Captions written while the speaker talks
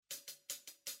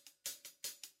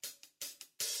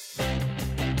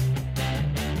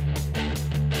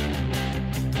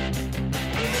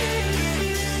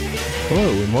Hello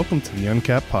and welcome to the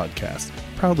Uncapped Podcast,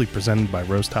 proudly presented by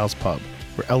Roast House Pub,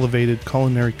 where elevated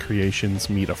culinary creations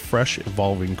meet a fresh,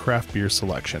 evolving craft beer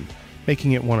selection,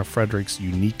 making it one of Frederick's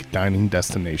unique dining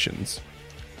destinations.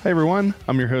 Hi everyone,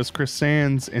 I'm your host Chris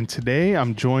Sands, and today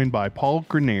I'm joined by Paul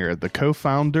Grenier, the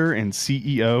co-founder and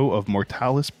CEO of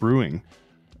Mortalis Brewing.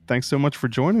 Thanks so much for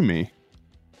joining me.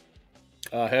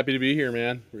 Happy to be here,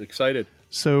 man. We're excited.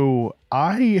 So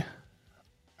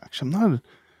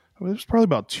it was probably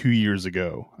about 2 years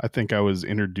ago. I think I was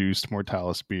introduced to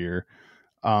Mortalis beer.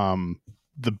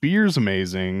 The beer's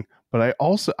amazing, but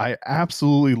I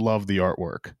absolutely love the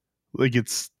artwork. Like,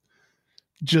 it's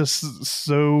just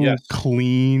so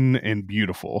clean and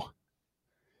beautiful.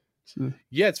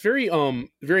 Yeah, it's very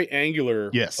angular.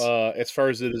 Yes. As far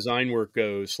as the design work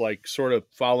goes, like sort of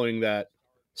following that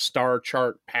star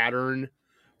chart pattern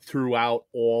throughout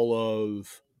all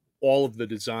of the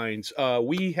designs.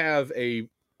 We have a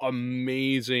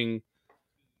amazing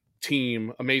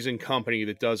team, amazing company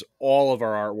that does all of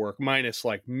our artwork, minus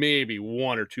like maybe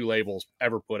one or two labels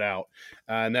ever put out,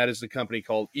 and that is the company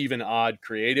called Even Odd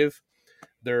Creative.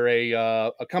 They're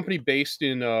a company based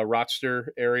in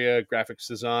Rochester area, graphics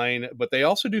design, but they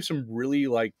also do some really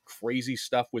like crazy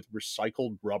stuff with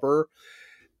recycled rubber,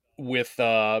 with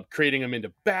creating them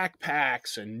into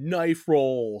backpacks and knife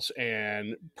rolls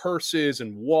and purses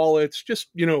and wallets, just,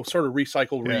 sort of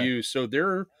recycle, reuse. So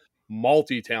they're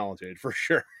multi-talented for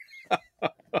sure.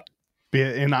 Yeah,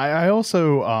 and I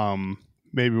also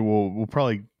maybe we'll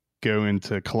probably go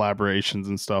into collaborations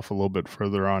and stuff a little bit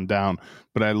further on down,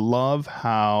 but I love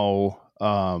how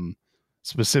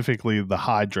specifically the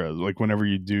Hydra, like whenever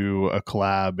you do a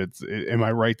collab, am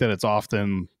I right that it's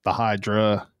often the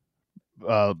Hydra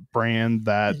brand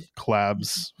that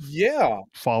collabs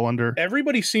fall under?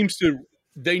 Everybody seems to,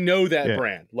 they know that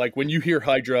brand. Like when you hear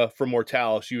Hydra from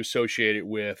Mortalis, you associate it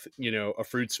with, a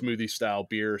fruit smoothie style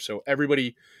beer. So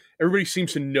everybody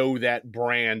seems to know that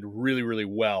brand really, really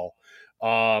well.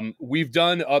 We've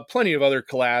done plenty of other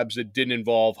collabs that didn't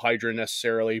involve Hydra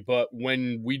necessarily, but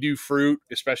when we do fruit,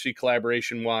 especially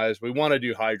collaboration wise, we want to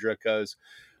do Hydra because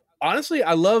honestly,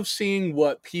 I love seeing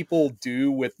what people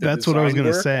do with the That's what I was going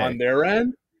to say on their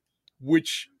end,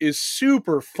 which is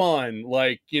super fun.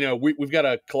 Like, we've got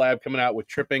a collab coming out with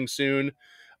Tripping soon.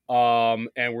 And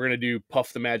we're going to do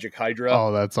Puff the Magic Hydra.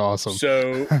 Oh, that's awesome.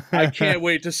 So I can't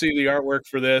wait to see the artwork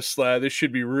for this. This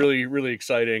should be really, really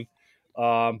exciting.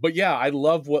 But yeah, I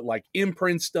love what like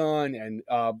Imprint's done and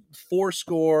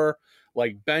Fourscore,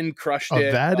 like Ben crushed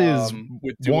it. That is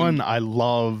one I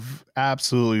love,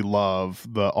 absolutely love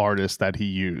the artist that he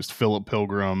used, Philip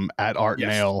Pilgrim at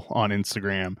ArtNail on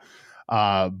Instagram.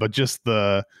 But just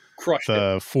the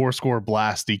Fourscore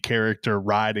Blasty character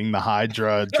riding the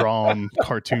Hydra drawn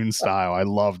cartoon style. I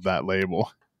loved that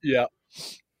label. Yeah.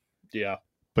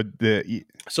 But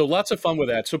so lots of fun with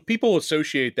that. So people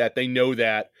associate that. They know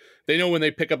when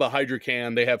they pick up a Hydra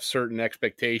can, they have certain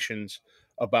expectations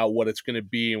about what it's going to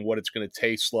be and what it's going to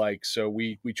taste like. So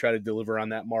we try to deliver on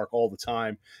that mark all the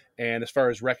time. And as far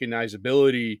as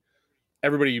recognizability,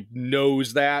 everybody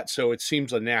knows that. So it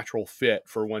seems a natural fit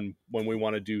for when we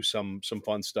want to do some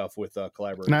fun stuff with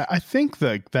collaboration. And I think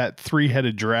that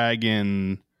three-headed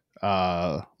dragon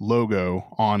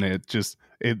logo on it, just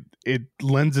it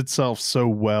lends itself so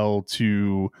well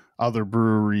to other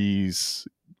breweries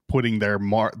putting their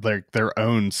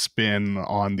own spin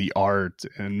on the art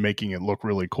and making it look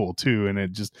really cool too, and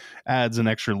it just adds an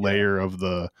extra layer of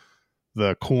the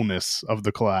coolness of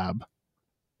the collab.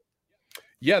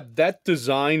 Yeah, that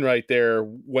design right there,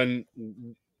 when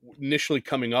initially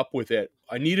coming up with it,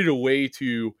 I needed a way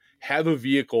to have a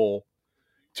vehicle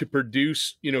to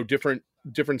produce, different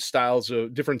styles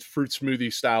of different fruit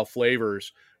smoothie style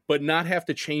flavors, but not have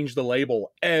to change the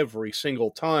label every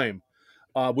single time,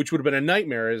 which would have been a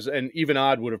nightmare. And Even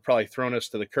Odd would have probably thrown us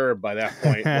to the curb by that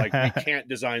point. Like, we can't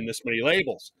design this many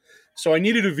labels. So I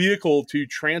needed a vehicle to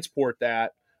transport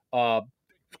that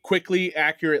quickly,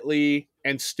 accurately,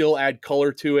 and still add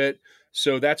color to it.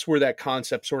 So that's where that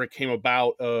concept sort of came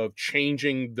about, of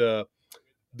changing the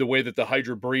way that the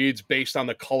Hydra breeds based on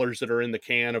the colors that are in the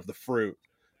can of the fruit.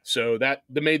 So that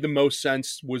made the most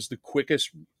sense, was the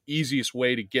quickest, easiest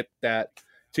way to get that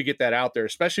out there,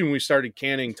 especially when we started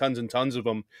canning tons and tons of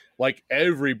them, like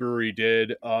every brewery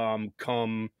did, with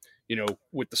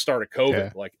the start of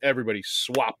COVID. Like, everybody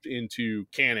swapped into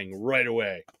canning right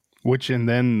away. And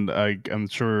then I'm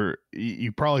sure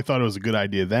you probably thought it was a good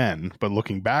idea then, but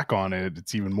looking back on it,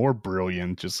 it's even more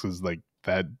brilliant, just because like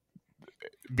that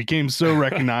became so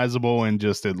recognizable and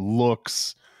just it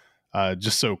looks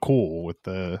just so cool with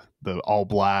the all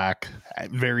black,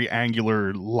 very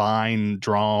angular line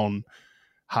drawn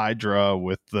Hydra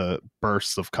with the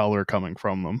bursts of color coming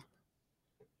from them.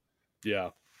 Yeah,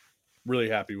 really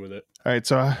happy with it. All right,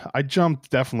 so I jumped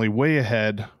definitely way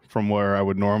ahead from where I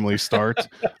would normally start.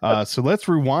 So let's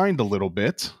rewind a little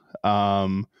bit.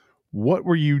 What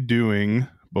were you doing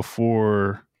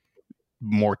before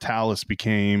Mortalis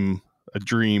became a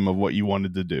dream of what you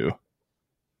wanted to do?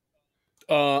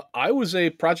 I was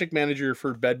a project manager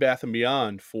for Bed Bath &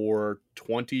 Beyond for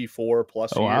 24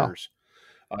 plus years.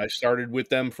 I started with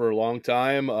them for a long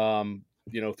time,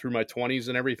 through my 20s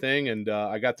and everything, and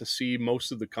I got to see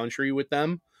most of the country with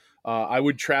them. I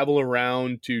would travel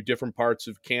around to different parts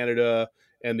of Canada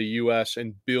and the U.S.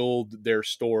 and build their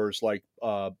stores like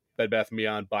Bed Bath &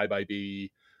 Beyond, Bye Bye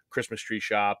Bee, Christmas Tree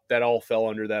Shop. That all fell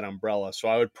under that umbrella. So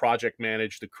I would project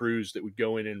manage the crews that would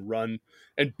go in and run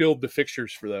and build the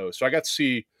fixtures for those. So I got to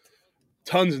see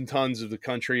tons and tons of the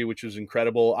country, which was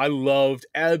incredible. I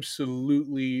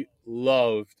absolutely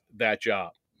loved that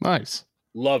job. Nice.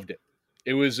 Loved it.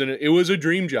 It was a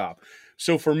dream job.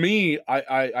 So for me,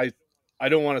 I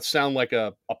don't want to sound like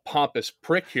a pompous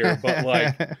prick here, but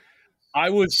like I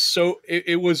was so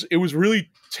it was really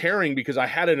tearing because I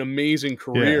had an amazing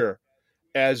career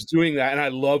as doing that, and I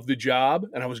loved the job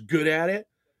and I was good at it.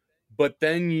 But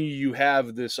then you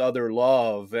have this other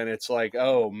love, and it's like,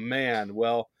 oh man,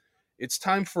 well, it's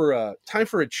time for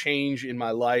a change in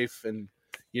my life, and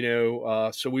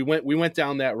so we went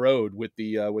down that road with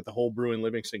the whole Bruin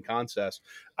Livingston contest.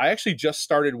 I actually just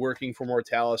started working for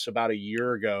Mortalis about a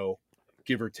year ago,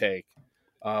 give or take.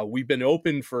 We've been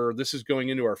open this is going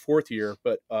into our 4th year,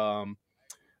 but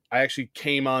I actually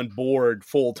came on board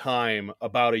full time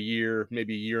about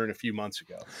maybe a year and a few months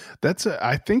ago.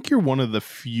 I think you're one of the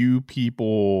few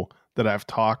people that I've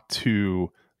talked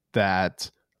to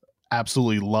that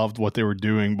absolutely loved what they were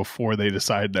doing before they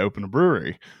decided to open a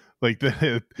brewery. Like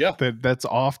that's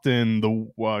often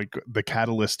the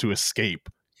catalyst to escape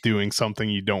doing something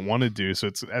you don't want to do. So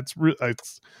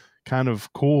it's kind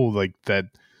of cool, like that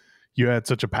you had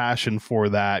such a passion for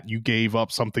that. You gave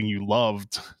up something you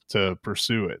loved to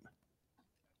pursue it.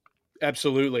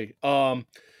 Absolutely. Not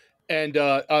a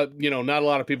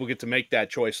lot of people get to make that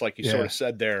choice, like you sort of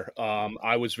said there.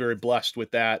 I was very blessed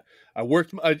with that. I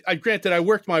worked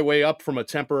my way up from a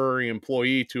temporary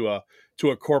employee to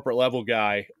a corporate level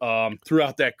guy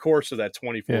throughout that course of that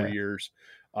 24 years.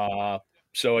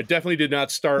 So I definitely did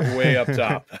not start way up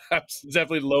top. I was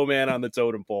definitely low man on the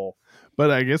totem pole. But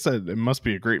I guess it must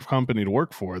be a great company to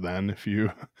work for then, if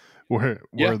you were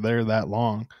there that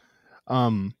long.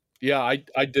 I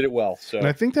did it well. So, and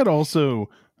I think that also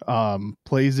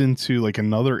plays into like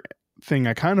another thing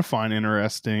I kind of find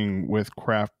interesting with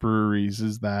craft breweries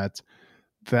is that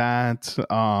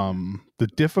the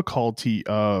difficulty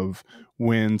of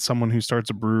when someone who starts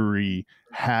a brewery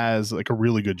has like a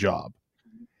really good job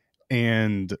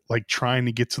and like trying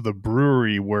to get to the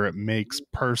brewery where it makes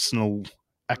personal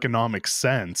economic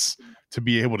sense to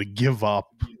be able to give up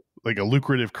like a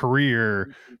lucrative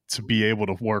career to be able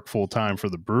to work full time for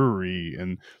the brewery.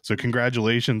 And so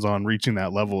congratulations on reaching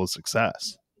that level of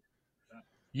success.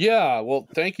 Yeah, well,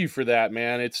 thank you for that,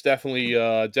 man. It's definitely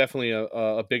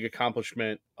a big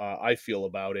accomplishment. I feel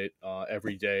about it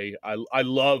every day. I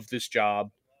love this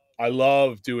job. I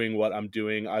love doing what I'm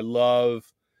doing. I love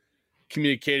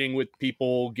communicating with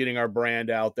people, getting our brand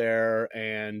out there,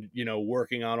 and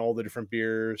working on all the different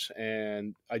beers.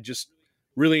 And I just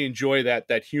really enjoy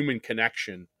that human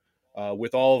connection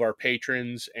with all of our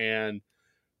patrons and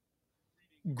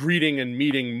greeting and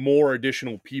meeting more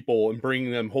additional people and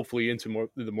bringing them hopefully into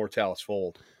the Mortalis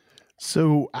fold.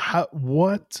 So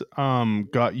what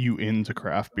got you into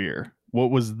craft beer?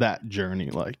 What was that journey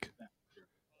like?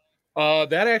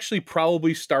 That actually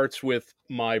probably starts with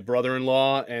my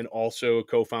brother-in-law and also a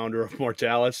co-founder of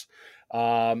Mortalis.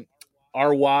 Our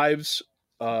wives,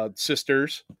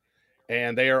 sisters,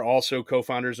 and they are also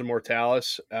co-founders of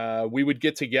Mortalis. We would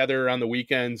get together on the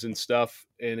weekends and stuff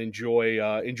and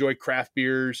enjoy craft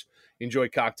beers, enjoy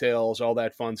cocktails, all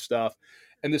that fun stuff.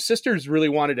 And the sisters really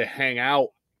wanted to hang out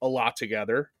a lot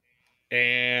together.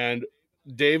 And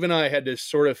Dave and I had to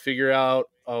sort of figure out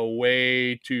a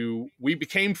way we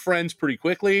became friends pretty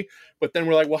quickly, but then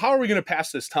we're like, well, how are we going to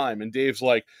pass this time? And Dave's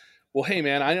like, well, hey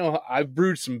man, I know I've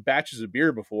brewed some batches of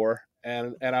beer before.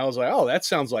 And I was like, oh, that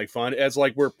sounds like fun. As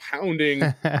like we're pounding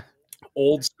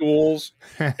old schools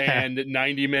and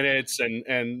 90 minutes and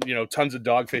tons of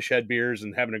Dogfish Head beers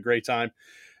and having a great time.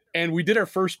 And we did our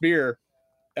first beer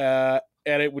and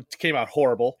it came out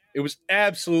horrible. It was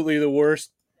absolutely the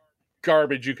worst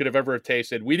garbage you could have ever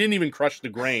tasted. We didn't even crush the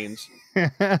grains. We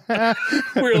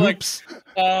were like,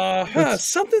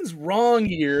 something's wrong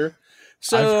here.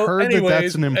 So I've heard anyways, that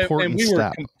that's an important and we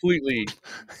step. were completely,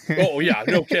 oh yeah,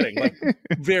 no kidding. Like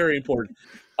very important.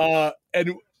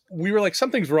 And we were like,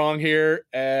 something's wrong here.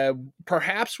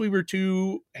 Perhaps we were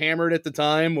too hammered at the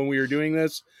time when we were doing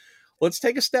this. Let's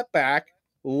take a step back.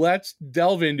 Let's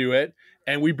delve into it.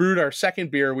 And we brewed our second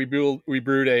beer. We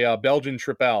brewed a Belgian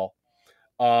Tripel.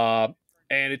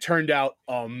 And it turned out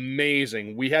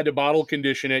amazing. We had to bottle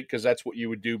condition it because that's what you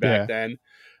would do back then.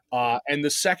 And the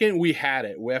second we had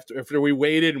it, after we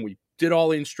waited and we did all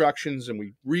the instructions and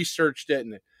we researched it,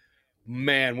 and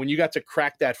man, when you got to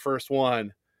crack that first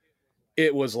one,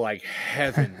 it was like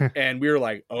heaven. And we were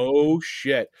like, oh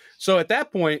shit. So at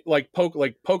that point, like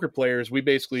poker players, we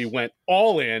basically went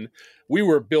all in. We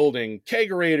were building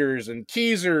kegerators and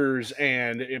keezers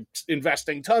and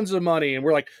investing tons of money. And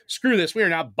we're like, screw this. We are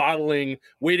not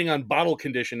waiting on bottle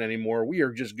condition anymore. We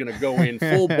are just going to go in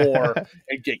full bore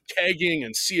and get kegging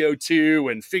and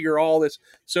CO2 and figure all this.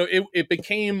 So it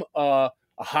became a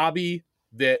hobby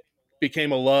that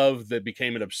became a love that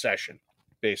became an obsession,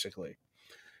 basically.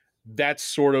 That's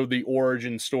sort of the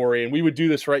origin story. And we would do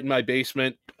this right in my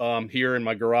basement here in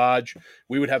my garage.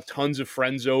 We would have tons of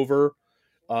friends over.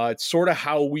 It's sort of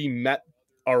how we met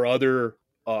our other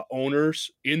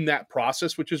owners in that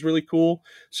process, which is really cool.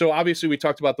 So obviously we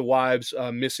talked about the wives,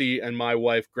 Missy and my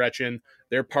wife, Gretchen.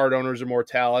 They're part owners of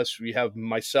Mortalis. We have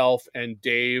myself and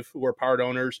Dave, who are part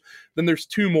owners. Then there's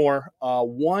two more.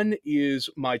 One is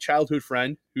my childhood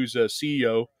friend, who's a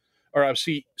CEO or a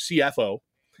CFO.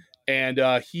 And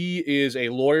he is a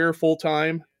lawyer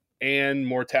full-time and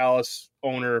Mortalis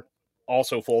owner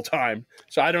also full-time.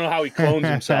 So I don't know how he clones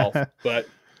himself, but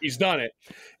he's done it.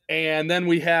 And then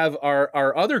we have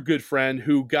our other good friend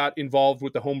who got involved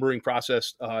with the homebrewing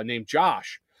process named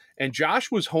Josh. And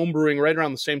Josh was homebrewing right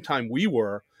around the same time we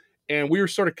were. And we were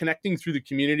sort of connecting through the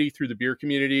community, through the beer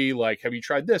community. Like, have you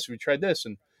tried this? Have you tried this?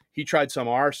 And he tried some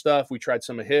of our stuff. We tried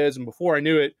some of his. And before I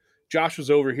knew it, Josh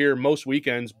was over here most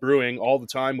weekends brewing all the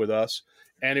time with us.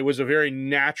 And it was a very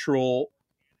natural,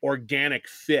 organic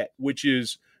fit, which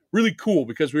is really cool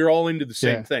because we were all into the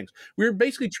same things. We were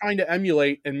basically trying to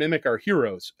emulate and mimic our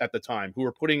heroes at the time who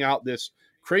were putting out this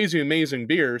crazy, amazing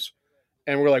beers.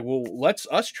 And we're like, well, let's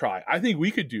us try. I think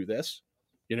we could do this,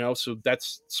 so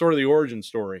that's sort of the origin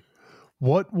story.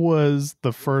 What was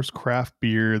the first craft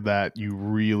beer that you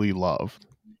really loved?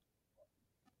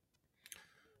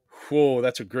 Whoa,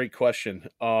 that's a great question.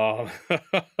 I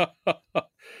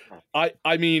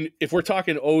mean, if we're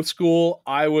talking old school,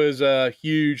 I was a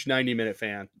huge 90-minute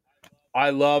fan.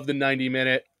 I love the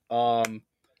 90-minute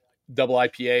double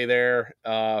IPA there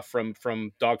from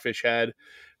Dogfish Head.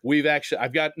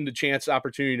 I've gotten the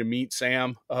opportunity to meet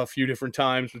Sam a few different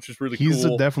times, which is really cool. He's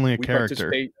definitely a character.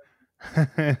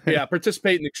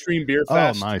 Participate in Extreme Beer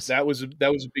Fest. Oh, nice. That was a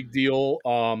big deal.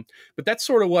 But that's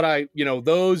sort of what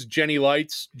those Jenny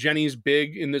Lights. Jenny's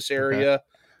big in this area. Okay.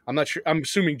 I'm not sure. I'm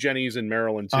assuming Jenny's in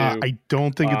Maryland too. I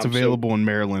don't think it's available in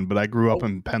Maryland, but I grew up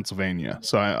in Pennsylvania,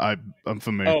 so I'm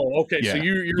familiar. Oh, okay. Yeah. So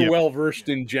you're well versed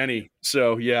in Jenny.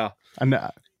 So yeah, I'm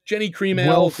Jenny cream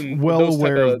ales. Well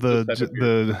aware of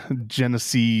the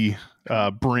Genesee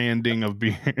branding of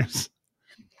beers.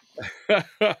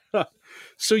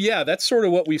 So yeah, that's sort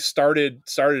of what we started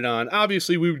on.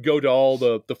 Obviously, we would go to all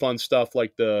the fun stuff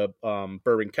like the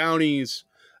Bourbon Counties,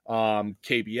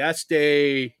 KBS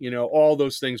Day, all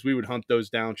those things. We would hunt those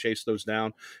down, chase those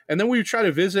down, and then we would try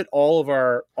to visit all of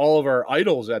our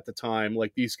idols at the time,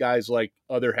 like these guys like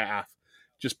Other Half,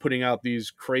 just putting out these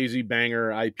crazy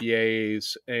banger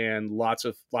IPAs and lots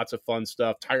of fun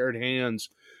stuff. Tired Hands,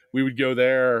 we would go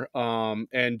there,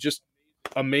 and just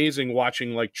amazing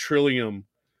watching like Trillium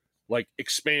like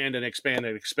expand and expand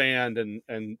and expand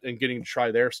and getting to try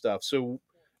their stuff. So,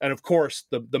 and of course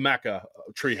the Mecca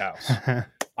Treehouse.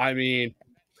 I mean,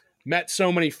 met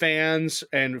so many fans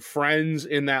and friends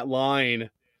in that line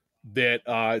that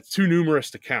it's too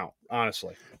numerous to count,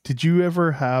 honestly. Did you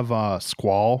ever have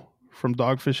Squall from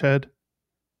Dogfish Head?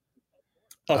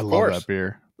 Of course. Love that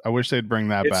beer. I wish they'd bring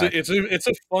that back. It's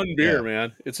a fun beer,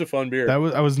 man. It's a fun beer.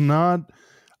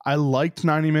 I liked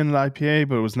 90-minute IPA,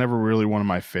 but it was never really one of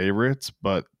my favorites.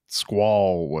 But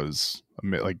Squall was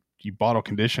like, you bottle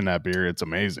condition that beer. It's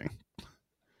amazing.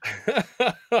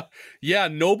 Yeah.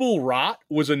 Noble Rot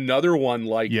was another one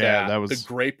like that. That was the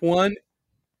grape one.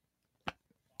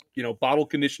 Bottle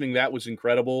conditioning, that was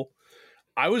incredible.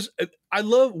 We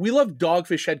love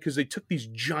Dogfish Head because they took these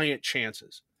giant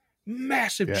chances,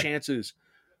 massive chances,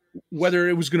 whether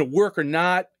it was going to work or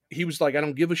not. He was like, I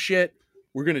don't give a shit.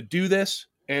 We're going to do this.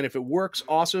 And if it works,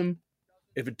 awesome.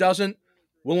 If it doesn't,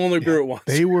 we'll only brew it once.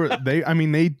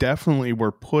 They definitely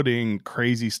were putting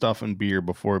crazy stuff in beer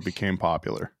before it became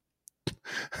popular.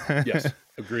 Yes,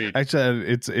 agreed. Actually,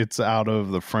 it's out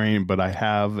of the frame, but I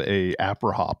have a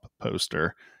Aprihop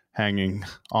poster hanging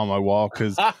on my wall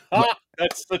because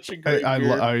That's such a great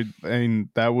beer. and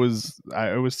that was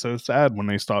I was so sad when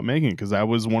they stopped making it because that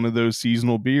was one of those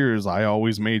seasonal beers. I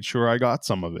always made sure I got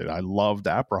some of it. I loved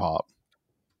Aprihop.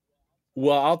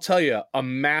 Well, I'll tell you, a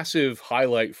massive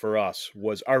highlight for us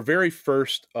was our very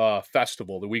first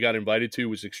festival that we got invited to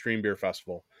was Extreme Beer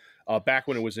Festival, back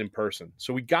when it was in person.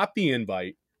 So we got the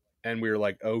invite, and we were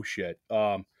like, "Oh shit,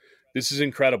 this is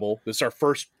incredible! This is our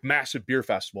first massive beer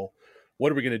festival.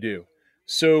 What are we going to do?"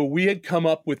 So we had come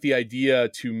up with the idea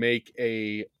to make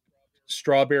a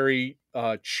strawberry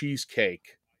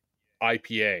cheesecake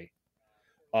IPA,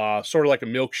 sort of like a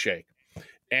milkshake.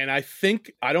 And I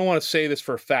think, I don't want to say this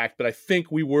for a fact, but I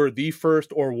think we were the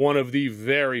first or one of the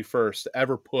very first to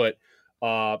ever put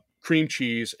cream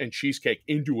cheese and cheesecake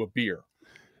into a beer,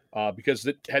 because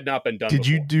it had not been done Did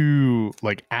before. you do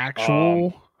like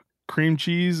actual cream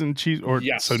cheese and cheese, or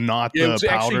Yes. so not It the was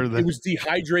powder? actually, it was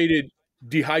dehydrated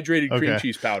cream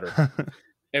cheese powder.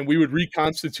 And we would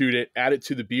reconstitute it, add it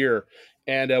to the beer.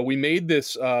 And we made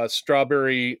this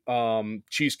strawberry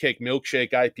cheesecake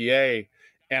milkshake IPA.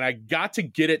 And I got to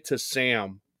get it to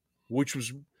Sam, which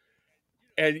was,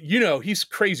 and you know, he's a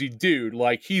crazy dude.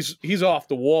 Like he's off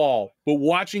the wall, but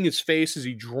watching his face as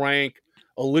he drank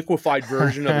a liquefied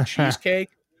version of a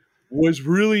cheesecake was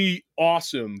really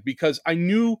awesome because I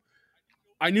knew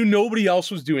nobody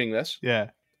else was doing this.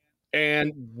 Yeah.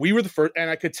 And we were the first, and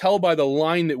I could tell by the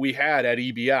line that we had at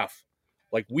EBF.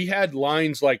 Like we had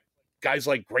lines like guys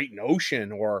like Great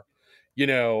Notion or, you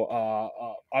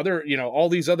know, other, you know, all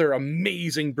these other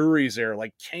amazing breweries there,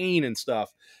 like Kane and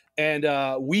stuff. And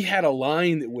we had a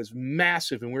line that was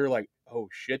massive, and we were like, "Oh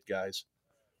shit, guys!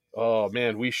 Oh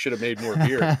man, we should have made more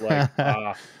beer."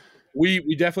 Like,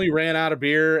 we definitely ran out of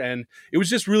beer, and it was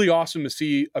just really awesome to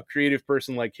see a creative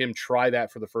person like him try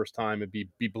that for the first time and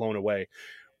be blown away.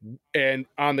 And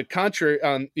on the contrary,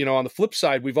 on the flip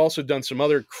side, we've also done some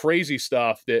other crazy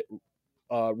stuff that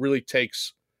really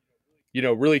takes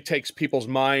people's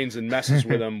minds and messes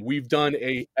with them. We've done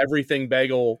a everything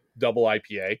bagel double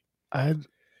IPA.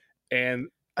 And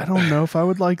I don't know if I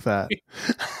would like that.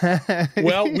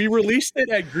 Well, we released it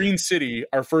at Green City,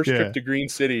 our first trip to Green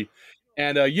City.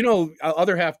 And,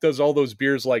 Other Half does all those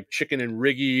beers like Chicken and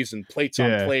Riggies and Plates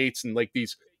on Plates and like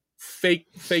these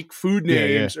fake food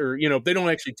names or, they don't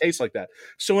actually taste like that.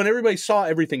 So when everybody saw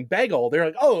Everything Bagel, they're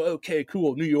like, "Oh, okay,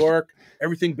 cool. New York,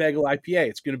 Everything Bagel IPA.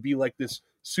 It's going to be like this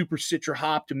super citra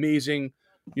hopped, amazing,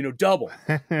 double."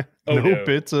 Nope,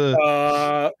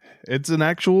 it's an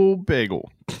actual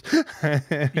bagel.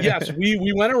 Yes,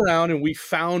 we went around and we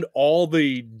found all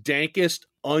the dankest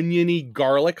oniony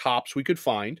garlic hops we could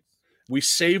find. We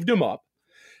saved them up.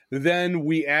 Then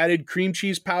we added cream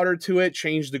cheese powder to it,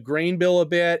 changed the grain bill a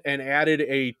bit, and added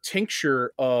a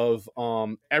tincture of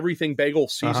Everything Bagel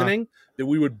seasoning that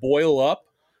we would boil up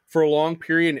for a long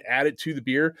period and add it to the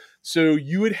beer. So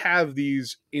you would have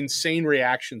these insane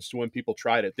reactions to when people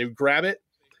tried it. They would grab it,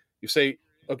 you say,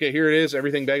 "Okay, here it is,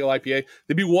 Everything Bagel IPA."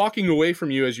 They'd be walking away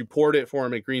from you as you poured it for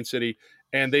them at Green City,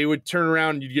 and they would turn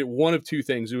around and you'd get one of two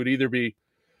things. It would either be,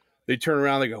 they'd turn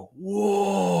around, they go,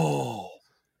 "Whoa,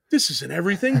 this is an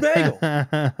Everything Bagel.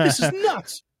 This is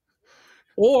nuts."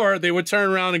 Or they would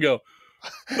turn around and go,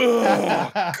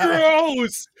 "Ugh,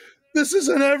 gross. This is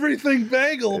an Everything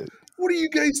Bagel. What are you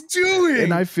guys doing?"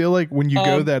 And I feel like when you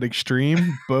go that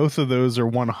extreme, both of those are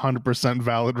 100%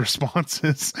 valid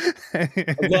responses.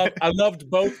 I loved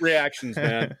both reactions,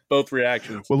 man. Both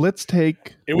reactions. Well, let's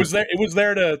take... It was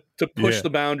there to push the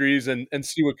boundaries and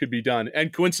see what could be done.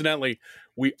 And coincidentally,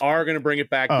 we are going to bring it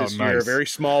back this year. A very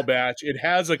small batch. It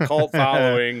has a cult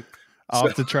following. I'll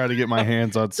have to try to get my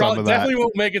hands on some of that. Definitely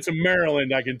won't make it to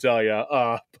Maryland, I can tell you.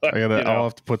 But, I'll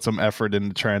have to put some effort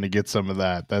into trying to get some of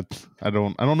that. I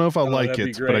don't know if I'll like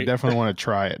it, but I definitely want to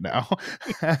try it now.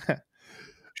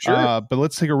 Sure. But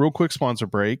let's take a real quick sponsor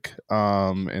break,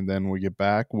 and then we get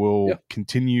back. We'll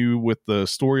continue with the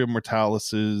story of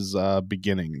Mortalis's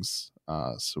beginnings.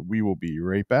 So we will be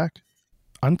right back.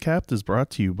 Uncapped is brought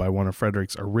to you by one of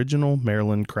Frederick's original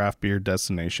Maryland craft beer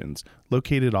destinations,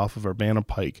 located off of Urbana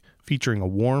Pike, featuring a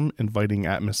warm, inviting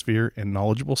atmosphere and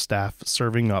knowledgeable staff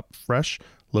serving up fresh,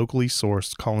 locally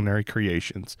sourced culinary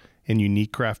creations and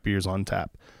unique craft beers on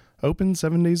tap. Open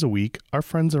 7 days a week, our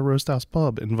friends at Roast House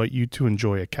Pub invite you to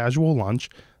enjoy a casual lunch,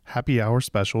 happy hour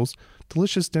specials,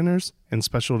 delicious dinners, and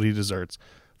specialty desserts.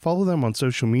 Follow them on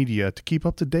social media to keep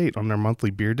up to date on their monthly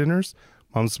beer dinners,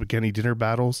 Mom's Spaghetti dinner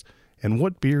battles, and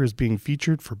what beer is being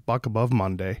featured for Buck Above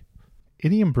Monday.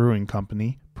 Idiom Brewing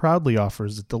Company proudly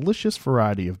offers a delicious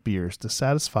variety of beers to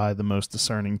satisfy the most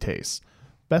discerning tastes.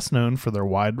 best known for their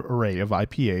wide array of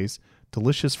IPAs,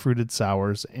 delicious fruited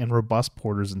sours, and robust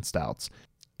porters and stouts.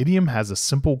 Idiom has a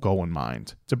simple goal in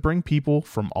mind: to bring people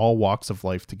from all walks of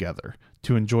life together,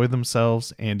 to enjoy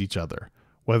themselves and each other.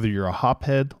 Whether you're a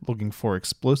hophead looking for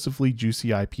explosively juicy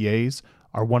IPAs,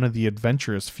 or one of the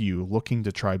adventurous few looking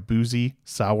to try boozy,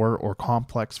 sour, or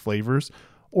complex flavors,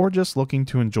 or just looking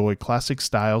to enjoy classic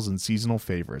styles and seasonal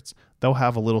favorites, they'll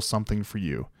have a little something for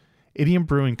you. Idiom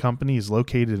Brewing Company is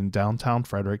located in downtown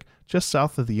Frederick, just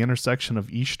south of the intersection of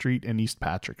East Street and East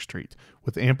Patrick Street,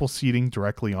 with ample seating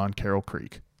directly on Carroll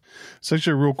Creek. So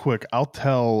actually, real quick, I'll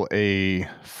tell a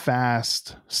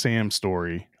fast Sam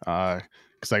story,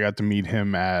 because I got to meet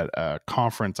him at a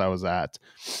conference I was at.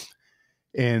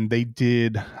 And they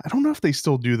did, I don't know if they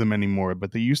still do them anymore,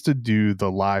 but they used to do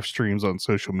the live streams on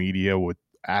social media with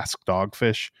Ask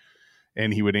Dogfish,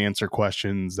 and he would answer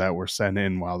questions that were sent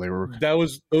in while they were.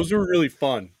 Those were really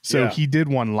fun. So he did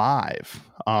one live,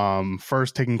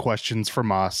 first taking questions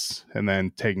from us and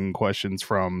then taking questions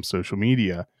from social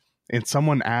media. And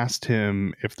someone asked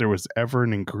him if there was ever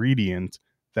an ingredient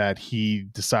that he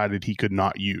decided he could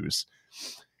not use.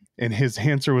 And his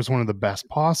answer was one of the best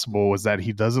possible, was that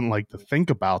he doesn't like to think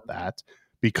about that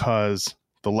because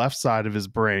the left side of his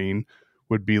brain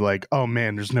would be like, oh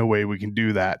man, there's no way we can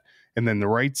do that. And then the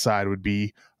right side would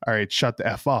be, all right, shut the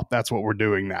F up. That's what we're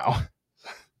doing now.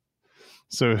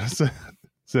 So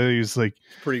he was like,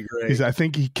 pretty great. I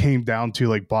think he came down to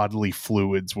like bodily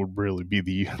fluids would really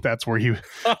be that's where he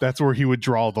would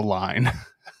draw the line.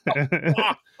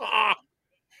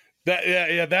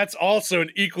 That's also an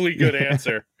equally good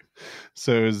answer.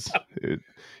 So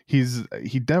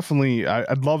he definitely,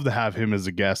 I'd love to have him as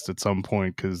a guest at some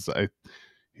point, because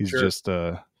he's sure. Just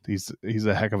he's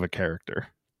a heck of a character.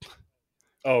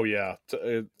 Oh yeah,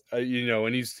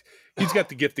 and he's got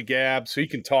the gift of gab, so he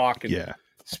can talk and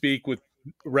speak with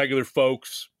regular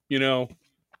folks.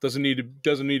 Doesn't need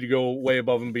to go way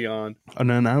above and beyond. Oh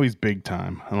no, now he's big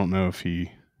time. I don't know if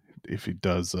he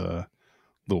does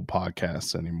little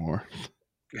podcasts anymore.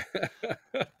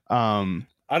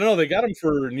 I don't know. They got him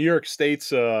for New York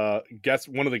State's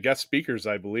one of the guest speakers,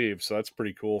 I believe. So that's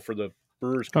pretty cool for the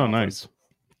Brewers Conference. Oh,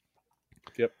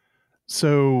 nice. Yep.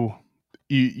 So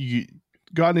you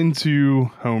got into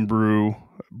homebrew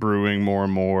brewing more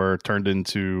and more, turned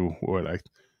into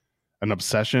an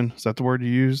obsession. Is that the word you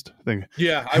used?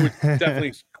 Yeah, I would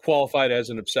definitely qualify it as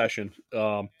an obsession.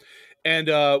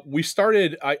 And we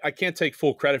started, I can't take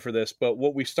full credit for this, but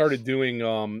what we started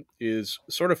doing is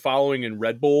sort of following in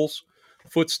Red Bull's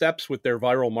footsteps with their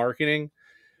viral marketing.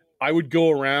 I would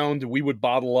go around, we would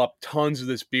bottle up tons of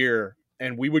this beer,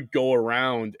 and we would go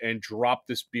around and drop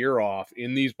this beer off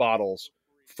in these bottles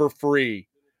for free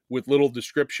with little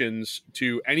descriptions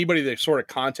to anybody that sort of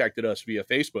contacted us via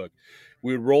Facebook.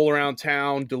 We would roll around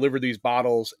town, deliver these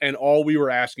bottles, and all we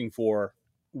were asking for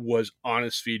was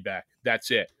honest feedback. That's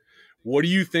it. What do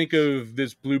you think of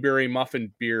this blueberry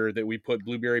muffin beer that we put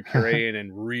blueberry puree in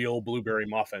and real blueberry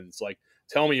muffins? Like,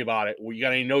 tell me about it. Well, you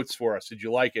got any notes for us? Did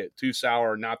you like it? Too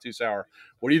sour, not too sour?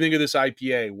 What do you think of this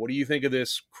IPA? What do you think of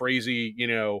this crazy,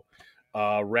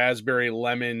 raspberry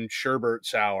lemon sherbet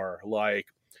sour? Like,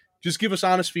 just give us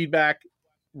honest feedback.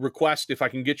 Request, if I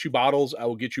can get you bottles, I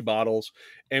will get you bottles.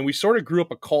 And we sort of grew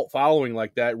up a cult following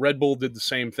like that. Red Bull did the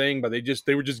same thing, but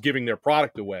they were just giving their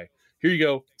product away. Here you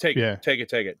go. Take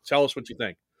it. Tell us what you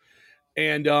think.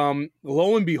 And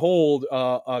lo and behold,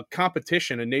 a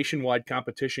nationwide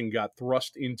competition got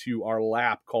thrust into our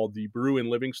lap called the Brew in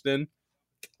Livingston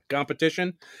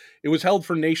competition. It was held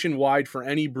for nationwide for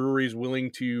any breweries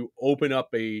willing to open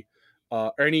up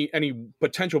or any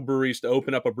potential breweries to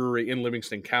open up a brewery in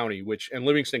Livingston County, and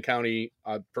Livingston County,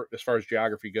 as far as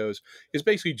geography goes, is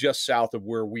basically just south of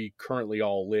where we currently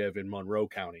all live in Monroe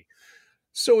County.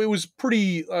 So it was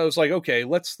I was like, okay,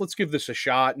 let's give this a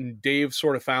shot. And Dave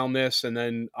sort of found this, and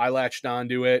then I latched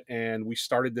onto it, and we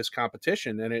started this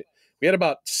competition. And we had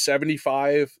about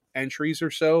 75 entries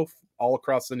or so all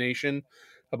across the nation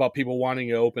about people wanting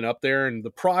to open up there. And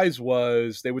the prize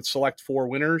was they would select 4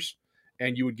 winners,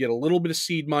 and you would get a little bit of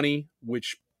seed money,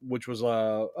 which was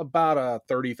about a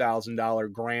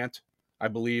 $30,000 grant, I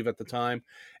believe at the time,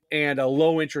 and a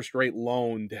low interest rate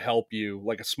loan to help you,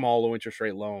 like a small low interest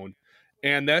rate loan.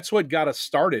 And that's what got us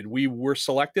started. We were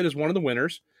selected as one of the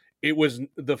winners.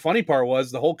 The funny part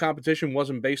was the whole competition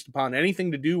wasn't based upon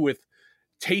anything to do with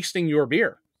tasting your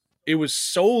beer. It was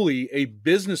solely a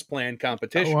business plan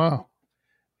competition. Oh, wow.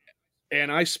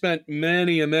 And I spent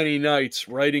many nights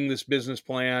writing this business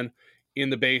plan in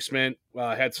the basement,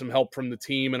 had some help from the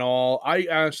team and all. I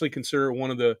honestly consider it one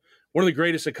of the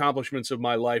greatest accomplishments of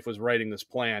my life was writing this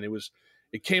plan. It was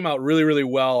It came out really, really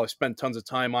well. I spent tons of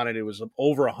time on it. It was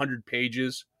over 100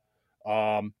 pages.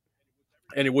 And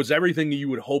it was everything that you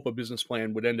would hope a business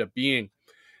plan would end up being.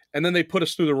 And then they put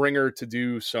us through the ringer to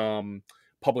do some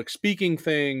public speaking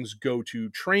things, go to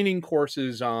training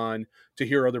courses on to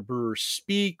hear other brewers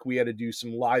speak. We had to do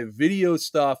some live video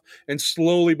stuff. And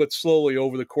slowly but slowly,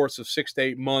 over the course of 6 to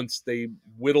 8 months, they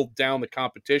whittled down the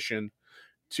competition.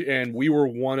 And we were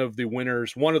one of the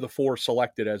winners, one of the 4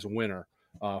 selected as a winner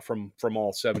from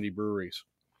all 70 breweries.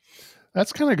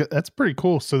 That's pretty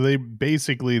cool. So they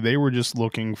were just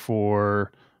looking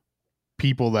for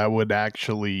people that would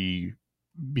actually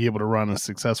be able to run a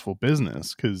successful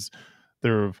business, because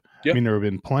there have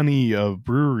been plenty of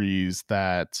breweries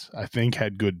that I think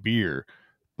had good beer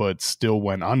but still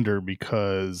went under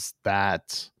because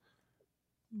that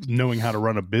knowing how to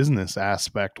run a business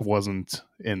aspect wasn't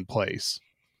in place.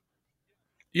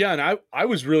 Yeah, and I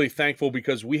was really thankful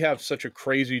because we have such a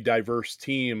crazy diverse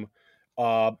team.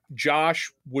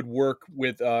 Josh would work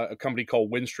with a company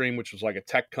called Windstream, which was like a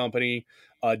tech company.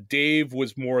 Dave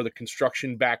was more the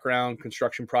construction background,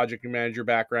 construction project manager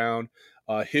background.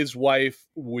 His wife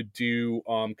would do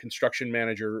construction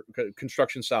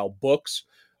style books.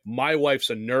 My wife's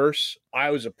a nurse.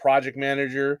 I was a project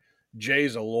manager.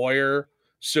 Jay's a lawyer.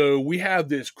 So we have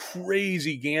this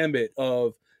crazy gambit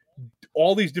of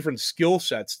all these different skill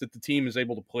sets that the team is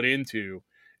able to put into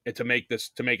and to make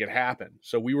it happen.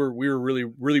 So we were really,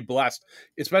 really blessed,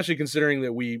 especially considering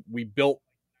that we built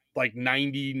like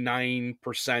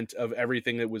 99% of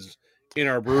everything that was in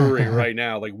our brewery right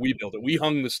now. Like, we built it. We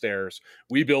hung the stairs.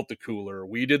 We built the cooler.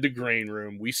 We did the grain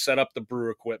room. We set up the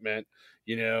brew equipment,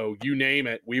 you name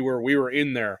it. We were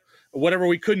in there. Whatever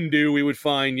we couldn't do, we would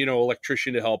find,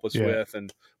 electrician to help us with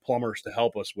and plumbers to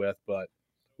help us with, but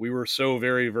we were so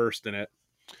very versed in it.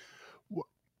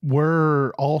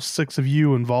 Were all 6 of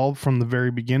you involved from the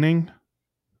very beginning?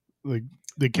 Like,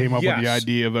 they came up with the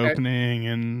idea of opening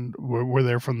and were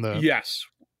there from the... Yes.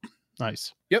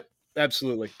 Nice. Yep,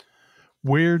 absolutely.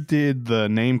 Where did the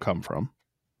name come from?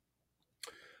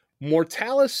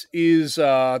 Mortalis is,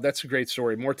 that's a great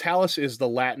story. Mortalis is the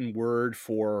Latin word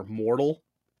for mortal.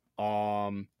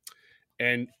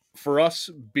 And for us,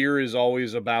 beer is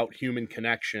always about human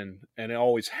connection, and it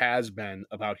always has been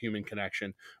about human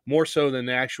connection, more so than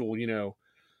the actual,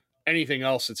 anything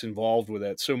else that's involved with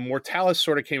it. So Mortalis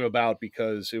sort of came about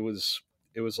because it was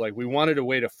like we wanted a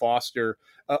way to foster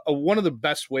one of the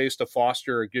best ways to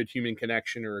foster a good human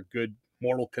connection or a good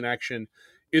mortal connection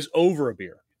is over a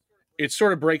beer. It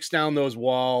sort of breaks down those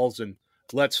walls and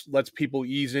lets people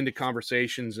ease into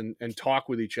conversations and talk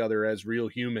with each other as real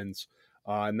humans.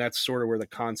 And that's sort of where the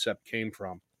concept came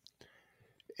from.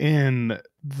 And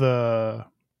a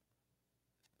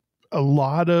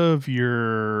lot of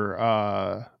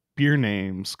your beer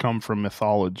names come from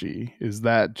mythology. Is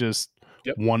that just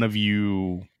one of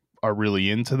you are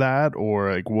really into that,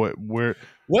 or like where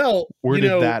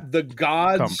did that the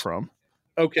gods come from?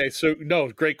 Okay, so no,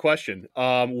 great question.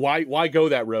 Why go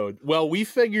that road? Well, we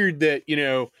figured that,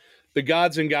 the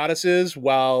gods and goddesses,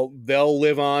 while they'll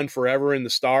live on forever in the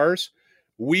stars,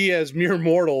 we as mere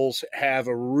mortals have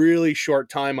a really short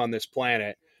time on this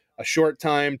planet, a short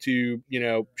time to,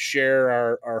 share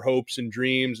our hopes and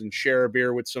dreams and share a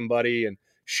beer with somebody and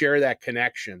share that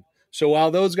connection. So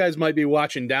while those guys might be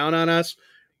watching down on us,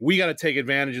 we got to take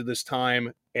advantage of this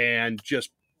time and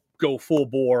just go full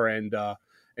bore and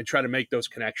try to make those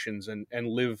connections and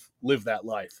live that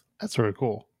life. That's really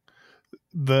cool.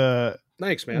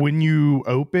 Thanks, man. When you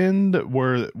opened,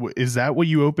 is that what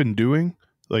you opened doing?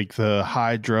 Like the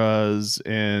Hydras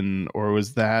or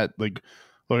was that like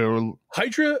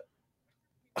Hydra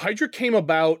came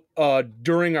about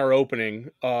during our opening,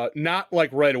 not like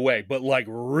right away, but like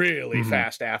really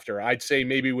fast after. I'd say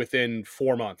maybe within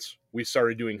 4 months we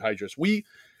started doing Hydras.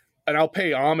 And I'll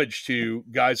pay homage to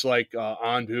guys like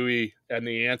On Bowie and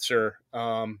The Answer.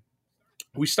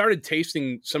 We started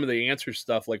tasting some of The Answer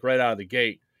stuff like right out of the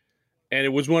gate, and it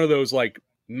was one of those like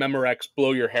Memorex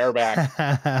blow your hair back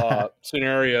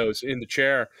scenarios in the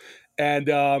chair. And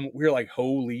we were like,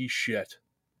 holy shit,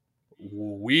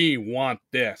 we want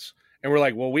this. And we're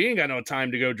like, well, we ain't got no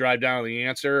time to go drive down to The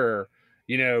Answer or,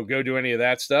 go do any of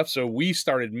that stuff. So we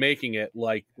started making it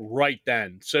like right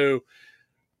then. So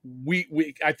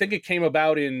I think it came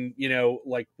about in,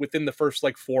 like within the first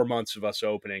like 4 months of us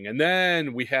opening. And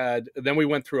then we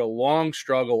went through a long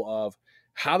struggle of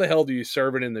how the hell do you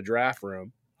serve it in the draft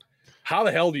room? How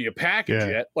the hell do you package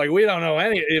it? Like, we don't know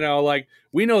any, like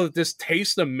we know that this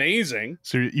tastes amazing.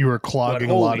 So you were clogging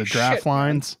a lot of draft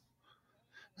lines.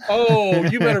 Oh,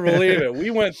 you better believe it.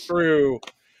 We went through,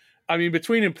 I mean,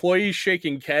 between employees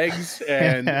shaking kegs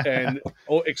and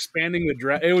expanding the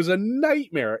draft, it was a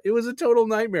nightmare. It was a total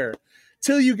nightmare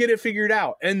till you get it figured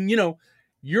out. And you know,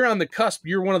 you're on the cusp.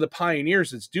 You're one of the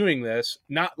pioneers that's doing this,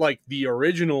 not like the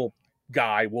original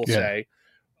guy, we'll say,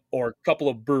 or a couple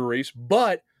of breweries,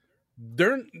 but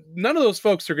none of those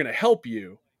folks are going to help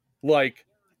you like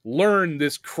learn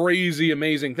this crazy,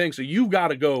 amazing thing. So you've got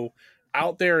to go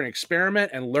out there and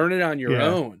experiment and learn it on your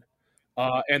own.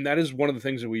 And that is one of the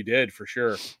things that we did for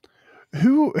sure.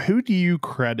 Who do you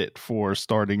credit for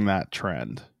starting that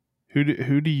trend? Who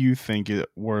do you think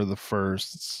were the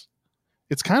firsts?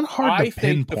 It's kind of hard to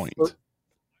pinpoint.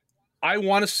 I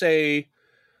want to say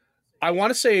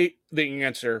the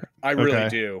answer. I really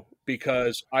do,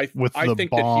 because I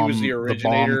think that he was the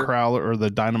originator. The bomb crowler or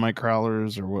the dynamite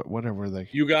crowlers or whatever they.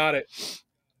 You got it.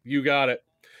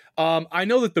 I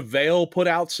know that the Veil put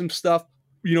out some stuff,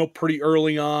 you know, pretty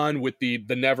early on with the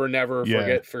never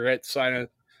forget style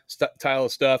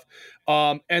of stuff.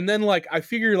 And then like I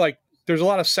figure like there's a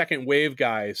lot of second wave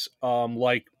guys,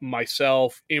 like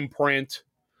myself, Imprint,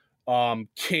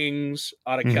 Kings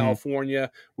out of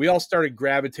California. We all started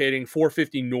gravitating.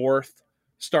 450 North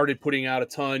started putting out a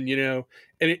ton, you know,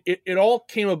 and it all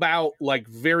came about like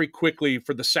very quickly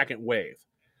for the second wave.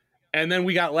 And then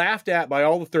we got laughed at by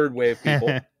all the third wave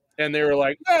people. And they were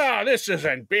like, this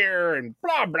isn't beer and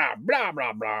blah, blah, blah,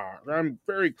 blah, blah. I'm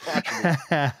very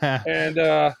crotchety.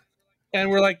 And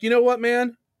we're like, you know what,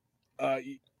 man?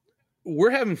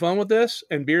 We're having fun with this,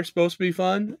 and beer's supposed to be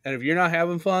fun. And if you're not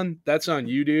having fun, that's on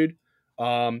you, dude.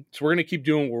 So we're going to keep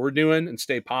doing what we're doing and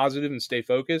stay positive and stay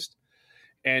focused.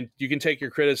 And you can take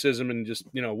your criticism and just,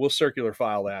 you know, we'll circular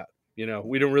file that. You know,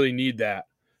 we don't really need that.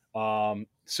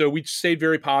 So we stayed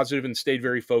very positive and stayed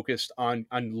very focused on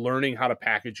learning how to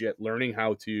package it, learning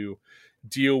how to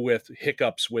deal with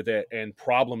hiccups with it and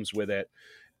problems with it.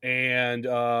 And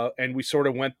we sort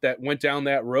of went down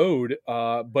that road.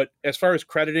 But as far as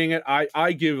crediting it,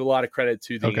 I give a lot of credit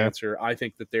to the answer. I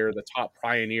think that they're the top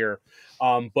pioneer.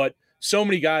 But so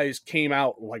many guys came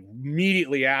out like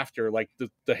immediately after, like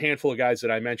the handful of guys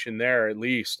that I mentioned there, at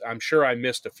least. I'm sure I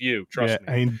missed a few. Trust me.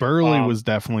 I mean, Burley was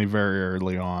definitely very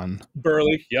early on.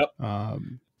 Burley, yep.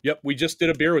 Yep, we just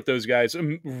did a beer with those guys.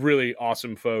 Really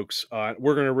awesome folks.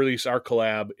 We're going to release our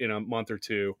collab in a month or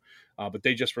two, but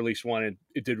they just released one and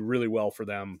it did really well for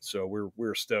them. So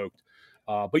we're stoked.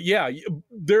 But yeah,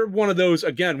 they're one of those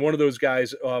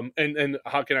guys. And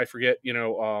how can I forget? You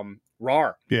know,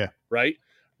 RAR. Yeah. Right.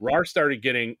 RAR started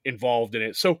getting involved in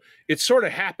it. So it sort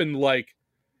of happened like,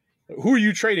 who are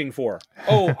you trading for?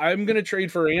 Oh, I'm going to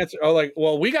trade for Answer. Oh, like,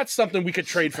 well, we got something we could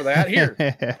trade for that. Here,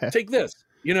 take this,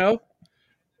 you know?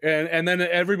 And then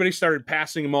everybody started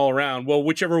passing them all around. Well,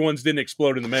 whichever ones didn't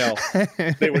explode in the mail,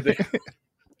 they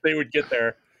would get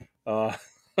there.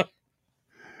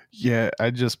 Yeah, I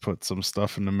just put some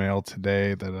stuff in the mail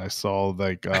today that I saw,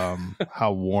 like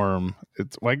how warm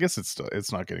it's. Well, I guess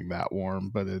it's not getting that warm,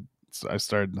 but I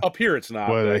started up here. It's not.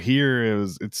 But here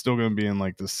it's still going to be in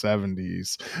like the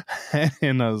 70s,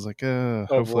 and I was like,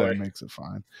 hopefully it makes it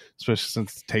fine, especially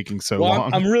since it's taking so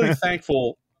long. I'm really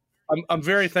thankful. I'm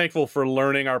very thankful for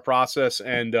learning our process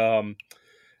and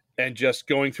just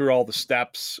going through all the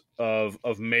steps of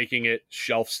making it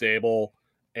shelf stable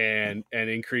and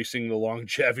increasing the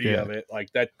longevity of it.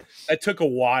 Like that took a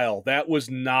while. That was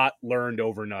not learned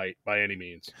overnight by any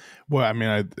means. Well, I mean,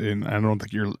 I don't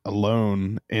think you're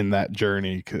alone in that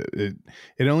journey. It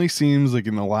only seems like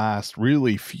in the last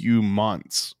really few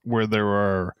months where there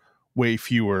are way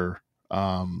fewer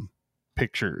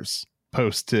pictures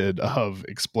posted of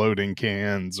exploding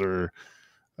cans or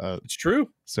it's true.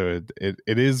 So it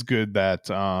is good that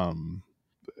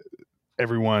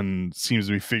everyone seems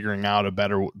to be figuring out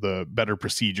the better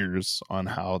procedures on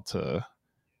how to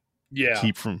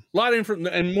keep from a lot of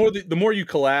information. And the more you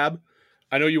collab,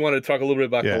 I know you wanted to talk a little bit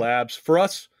about collabs. For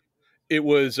us, it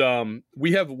was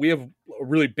we have a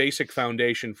really basic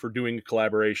foundation for doing a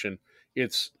collaboration.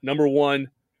 It's number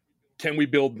one, can we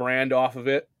build brand off of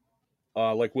it?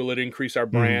 Like, will it increase our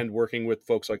brand working with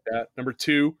folks like that? Number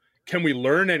two, can we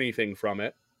learn anything from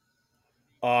it?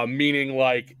 Meaning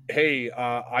like, hey,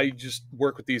 I just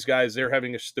work with these guys. They're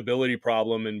having a stability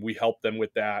problem and we help them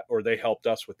with that, or they helped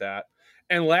us with that.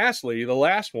 And lastly, the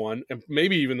last one, and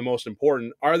maybe even the most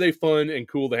important, are they fun and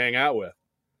cool to hang out with?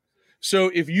 So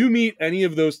if you meet any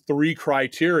of those three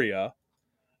criteria,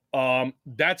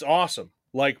 that's awesome.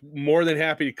 Like, more than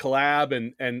happy to collab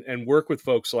and work with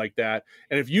folks like that.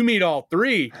 And if you meet all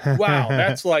three, wow,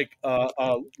 that's like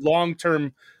a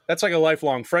long-term, that's like a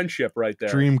lifelong friendship right there.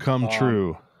 Dream come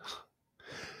true.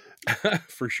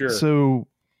 For sure. So,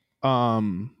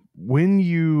 when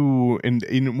you,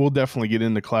 and we'll definitely get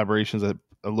into collaborations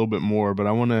a little bit more, but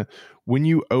I want to, when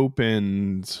you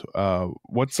opened,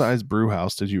 what size brew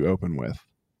house did you open with?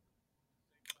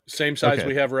 Same size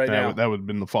we have right now. That would have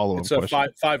been the follow-up It's a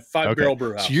question. five barrel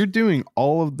brew house. So you're doing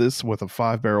all of this with a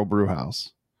 5-barrel brew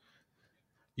house.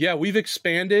 Yeah, we've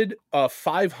expanded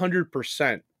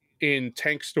 500% in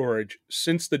tank storage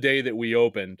since the day that we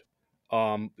opened.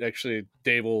 Actually,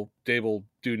 Dave will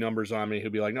do numbers on me. He'll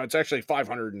be like, "No, it's actually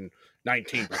 519%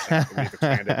 that we've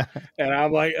expanded." And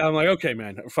I'm like, "Okay,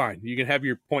 man, fine. You can have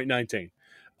your 0.19."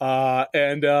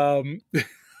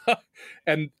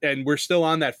 And we're still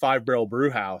on that 5-barrel brew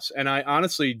house. And I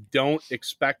honestly don't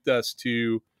expect us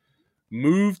to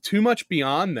move too much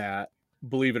beyond that,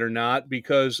 believe it or not,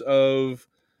 because of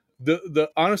the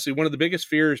honestly, one of the biggest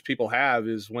fears people have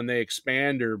is when they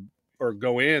expand or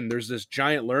go in, there's this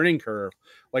giant learning curve.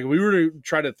 Like, we were to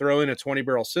try to throw in a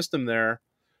 20-barrel system there,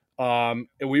 and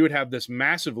we would have this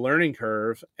massive learning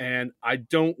curve, and I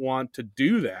don't want to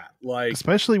do that. Like,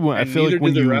 especially when I feel like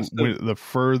when the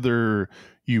further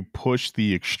you push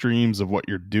the extremes of what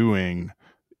you're doing,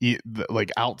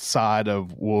 like outside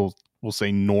of we'll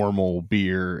say normal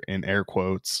beer in air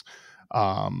quotes,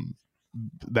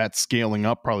 that scaling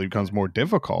up probably becomes more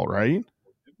difficult, right?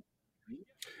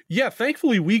 Yeah,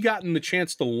 thankfully we gotten the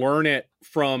chance to learn it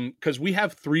from, because we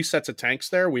have 3 sets of tanks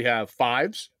there. We have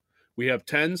 5s, we have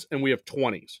 10s, and we have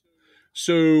 20s.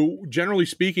 So generally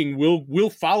speaking, we'll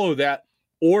follow that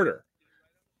order.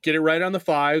 Get it right on the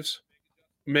 5s,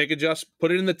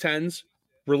 put it in the 10s,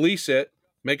 release it,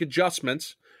 make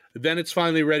adjustments, then it's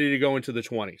finally ready to go into the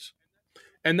 20s.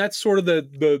 And that's sort of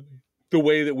the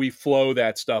way that we flow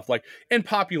that stuff. Like, and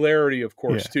popularity, of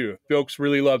course, too. If folks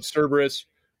really love Cerberus,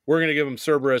 we're going to give them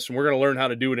Cerberus, and we're going to learn how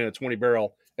to do it in a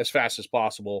 20-barrel as fast as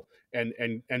possible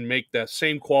and make the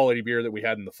same quality beer that we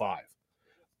had in the 5.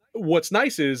 What's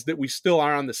nice is that we still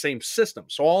are on the same system.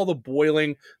 So all the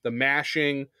boiling, the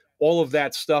mashing, all of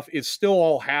that stuff is still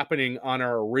all happening on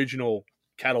our original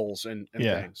kettles and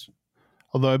things.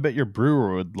 Although I bet your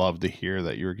brewer would love to hear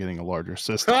that you're getting a larger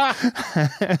system.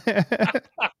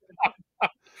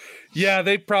 Yeah,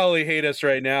 they probably hate us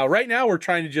right now. Right now, we're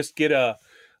trying to just get a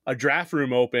draft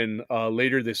room open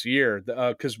later this year,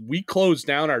 because we closed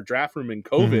down our draft room in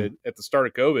COVID at the start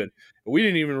of COVID. We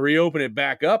didn't even reopen it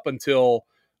back up until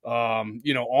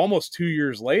almost 2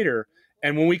 years later.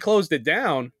 And when we closed it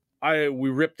down, we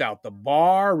ripped out the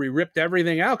bar, we ripped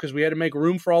everything out because we had to make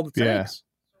room for all the tanks.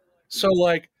 So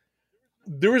like,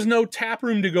 there was no tap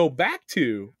room to go back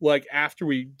to, like, after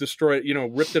we destroyed,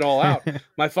 ripped it all out.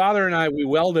 My father and I, we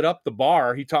welded up the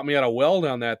bar. He taught me how to weld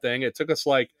on that thing. It took us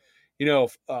like,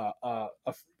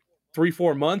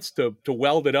 3-4 months to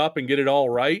weld it up and get it all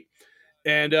right.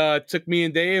 And it took me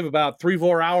and Dave about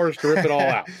 3-4 hours to rip it all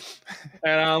out.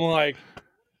 And I'm like,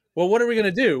 well, what are we going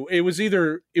to do? It was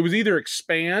either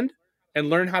expand and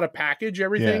learn how to package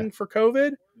everything for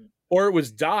COVID, or it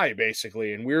was die,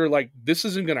 basically. And we were like, this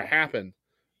isn't going to happen.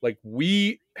 Like,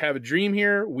 we have a dream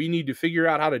here. We need to figure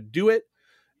out how to do it,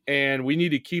 and we need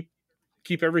to keep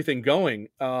everything going.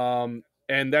 And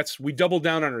we doubled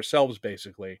down on ourselves,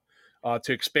 basically,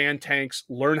 to expand tanks,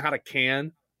 learn how to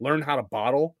can, learn how to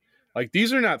bottle. Like,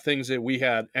 these are not things that we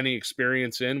had any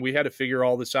experience in. We had to figure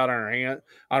all this out on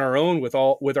our own with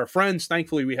our friends.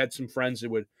 Thankfully, we had some friends that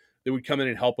would come in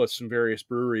and help us from various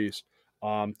breweries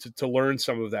to learn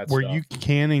some of that stuff. Were you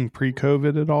canning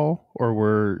pre-COVID at all, or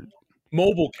were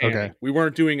mobile canning? Okay. We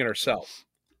weren't doing it ourselves.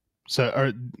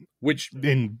 So,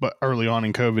 but early on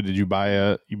in COVID, did you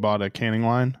bought a canning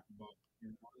line?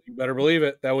 You better believe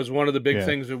it. That was one of the big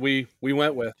things that we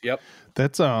went with. Yep.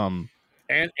 That's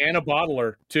and a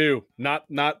bottler too. Not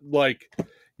like,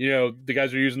 the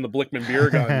guys are using the Blickman beer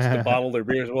guns to bottle their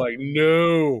beers. We're like,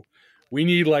 no, we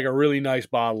need like a really nice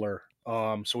bottler.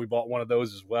 So we bought one of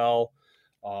those as well.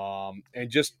 And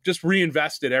just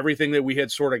reinvested everything that we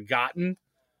had sort of gotten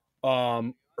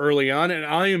early on. And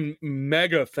I am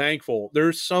mega thankful.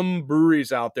 There's some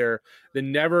breweries out there that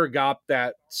never got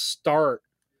that start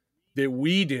that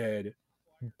we did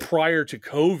prior to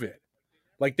COVID.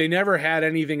 Like, they never had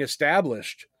anything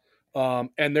established.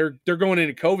 And they're going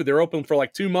into COVID. They're open for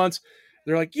like 2 months.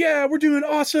 They're like, yeah, we're doing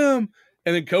awesome.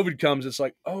 And then COVID comes. It's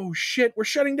like, oh shit, we're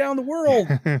shutting down the world.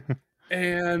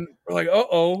 And we're like,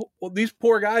 well, these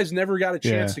poor guys never got a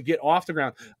chance to get off the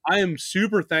ground. I am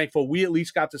super thankful we at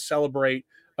least got to celebrate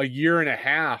a year and a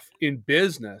half in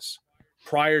business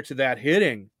prior to that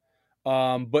hitting.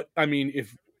 But I mean,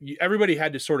 if everybody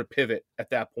had to sort of pivot at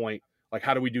that point, like,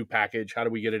 how do we do package? How do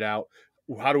we get it out?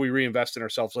 How do we reinvest in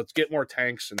ourselves? Let's get more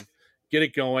tanks and get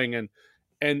it going.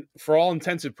 And for all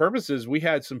intents and purposes, we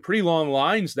had some pretty long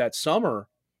lines that summer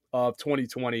of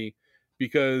 2020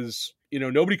 because,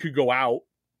 nobody could go out.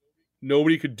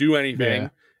 Nobody could do anything. Yeah.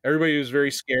 Everybody was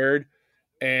very scared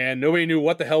and nobody knew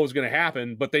what the hell was going to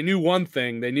happen. But they knew one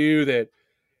thing. They knew that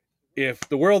if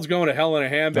the world's going to hell in a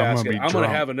handbasket, I'm going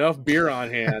to have enough beer on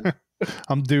hand.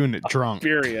 I'm doing it drunk.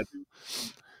 Period.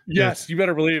 Yes, you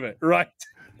better believe it. Right.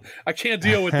 I can't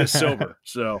deal with this sober.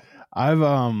 So I've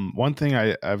one thing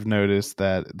I've noticed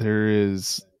that there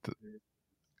is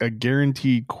a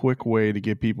guaranteed quick way to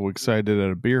get people excited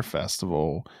at a beer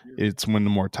festival. It's when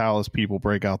the Mortalis people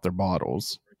break out their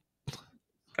bottles.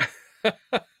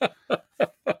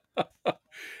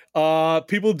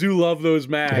 People do love those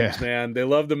mags, man. They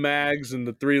love the mags and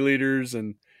the 3 liters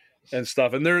and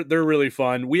stuff, and they're really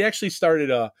fun. We actually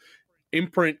started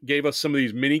Imprint gave us some of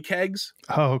these mini kegs.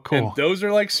 Oh, cool. And those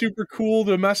are like super cool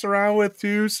to mess around with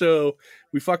too. So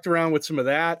we fucked around with some of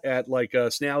that at like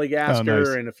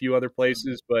Snallygaster and a few other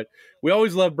places. But we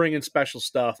always love bringing special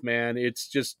stuff, man. It's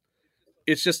just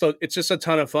a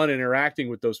ton of fun interacting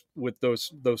with those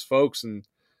folks and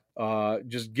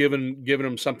just giving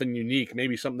them something unique,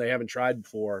 maybe something they haven't tried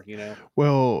before,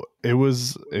 Well, it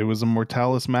was a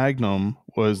Mortalis Magnum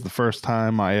was the first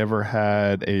time I ever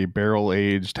had a barrel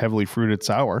aged heavily fruited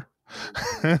sour.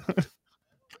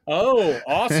 Oh,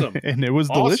 awesome. And it was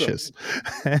delicious.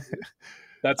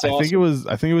 That's awesome. I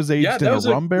think it was aged in a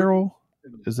rum barrel.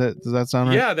 Does that sound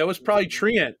right? Yeah, that was probably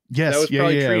Treant. Yes, that was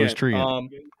probably Treant. It was Treant.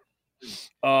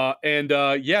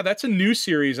 That's a new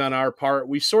series on our part.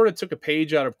 We sort of took a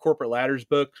page out of Corporate Ladder's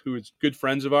book, who is good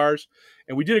friends of ours,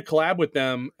 and we did a collab with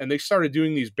them, and they started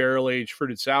doing these barrel-aged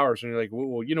fruited sours, and you're like,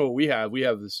 well, you know what we have? We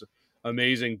have this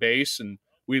amazing base, and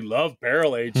we love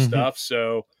barrel-aged stuff,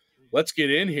 so let's get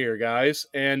in here, guys.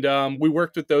 And we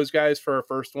worked with those guys for our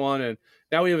first one, and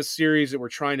now we have a series that we're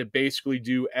trying to basically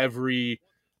do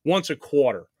once a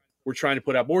quarter. We're trying to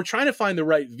put out, but we're trying to find the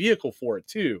right vehicle for it,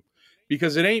 too,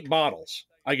 because it ain't bottles.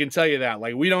 I can tell you that.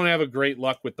 Like, we don't have a great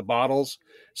luck with the bottles,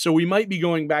 so we might be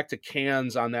going back to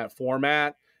cans on that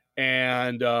format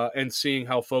and seeing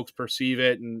how folks perceive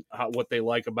it and what they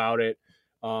like about it.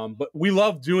 But we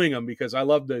love doing them because I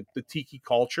love the tiki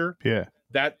culture. Yeah,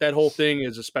 that whole thing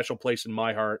is a special place in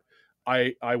my heart.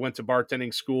 I went to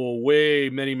bartending school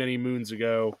many moons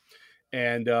ago,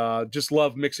 and just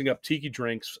love mixing up tiki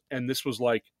drinks. And this was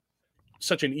like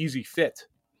such an easy fit.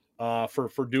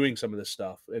 For doing some of this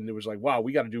stuff. And it was like, wow,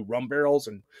 we got to do rum barrels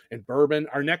and bourbon.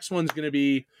 Our next one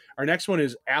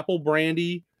is apple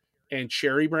brandy and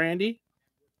cherry brandy.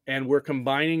 And we're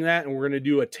combining that, and we're going to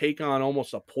do a take on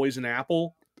almost a poison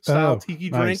apple style tiki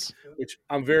drink, which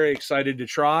I'm very excited to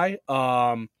try,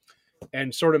 and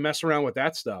sort of mess around with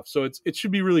that stuff. So it should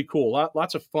be really cool.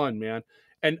 Lots of fun, man.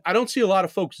 And I don't see a lot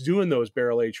of folks doing those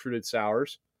barrel-aged fruited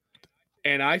sours.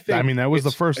 And I think, that was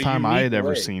the first time I had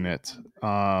ever seen it.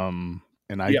 And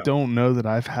I don't know that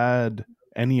I've had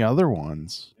any other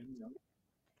ones.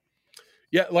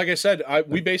 Yeah, like I said,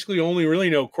 we basically only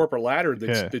really know Corporate Ladder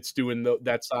that's doing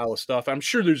that style of stuff. I'm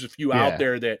sure there's a few out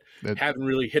there that haven't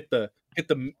really hit the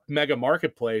mega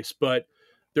marketplace, but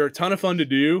they're a ton of fun to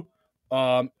do.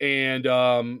 The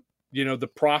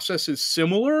process is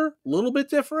similar, a little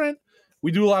bit different.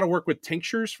 We do a lot of work with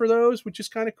tinctures for those, which is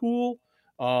kind of cool.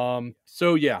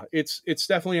 So yeah, it's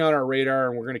definitely on our radar,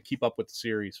 and we're going to keep up with the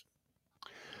series.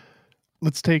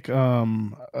 Let's take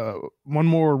one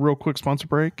more real quick sponsor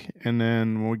break, and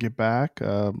then when we get back,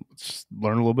 let's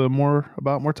learn a little bit more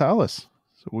about Mortalis.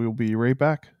 So we'll be right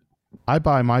back. I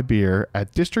buy my beer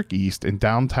at District East in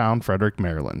downtown Frederick,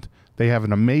 Maryland. They have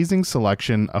an amazing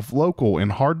selection of local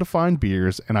and hard-to-find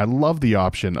beers, and I love the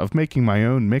option of making my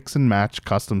own mix-and-match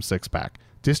custom six-pack.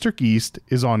 District East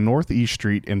is on Northeast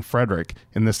Street in Frederick,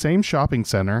 in the same shopping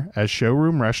center as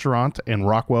Showroom Restaurant and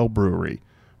Rockwell Brewery.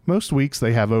 Most weeks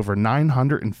they have over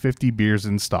 950 beers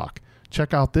in stock.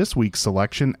 Check out this week's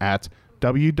selection at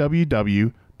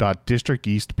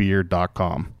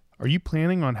www.districteastbeer.com. Are you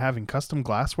planning on having custom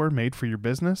glassware made for your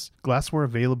business? Glassware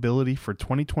availability for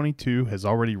 2022 has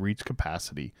already reached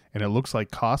capacity, and it looks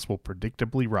like costs will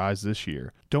predictably rise this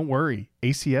year. Don't worry,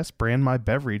 ACS Brand My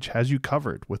Beverage has you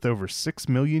covered with over 6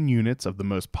 million units of the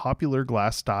most popular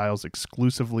glass styles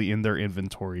exclusively in their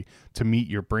inventory to meet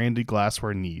your branded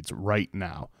glassware needs right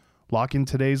now. Lock in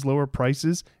today's lower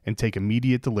prices and take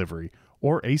immediate delivery,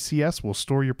 or ACS will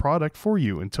store your product for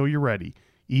you until you're ready.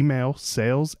 Email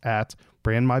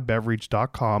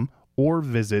sales@brandmybeverage.com or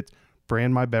visit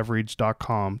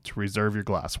brandmybeverage.com to reserve your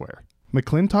glassware.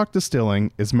 McClintock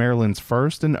Distilling is Maryland's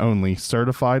first and only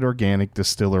certified organic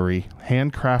distillery,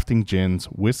 handcrafting gins,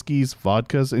 whiskeys,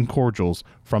 vodkas, and cordials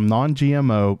from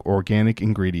non-GMO organic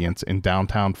ingredients in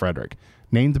downtown Frederick.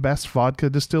 Named the best vodka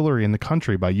distillery in the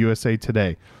country by USA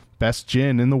Today. Best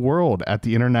Gin in the World at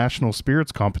the International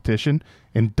Spirits Competition,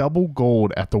 and double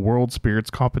gold at the World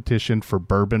Spirits Competition for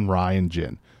Bourbon, Rye, and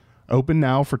Gin. Open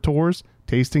now for tours,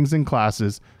 tastings, and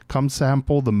classes. Come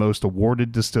sample the most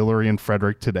awarded distillery in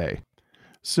Frederick today.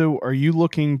 So are you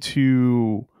looking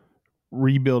to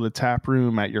rebuild a tap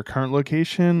room at your current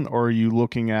location, or are you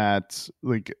looking at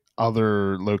like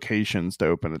other locations to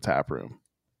open a tap room?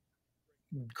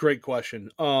 Great question.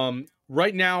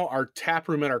 Right now our tap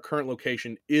room at our current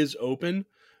location is open,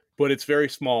 but it's very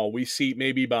small. We seat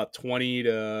maybe about 25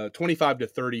 to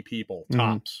 30 people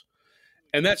tops.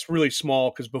 And that's really small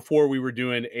because before we were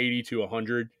doing 80 to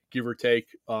 100, give or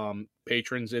take,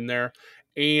 patrons in there.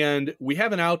 And we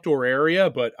have an outdoor area,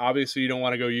 but obviously you don't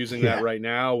want to go using that right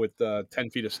now with 10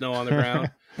 feet of snow on the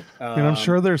ground. And I'm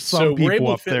sure there's some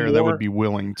people up there that would be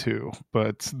willing to,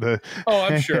 but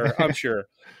I'm sure.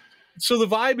 So the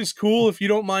vibe is cool if you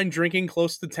don't mind drinking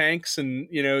close to tanks and,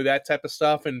 you know, that type of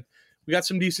stuff. And we got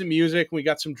some decent music. We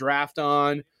got some draft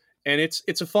on, and it's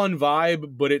a fun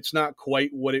vibe, but it's not quite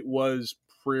what it was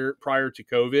prior to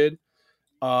COVID.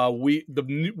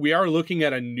 We are looking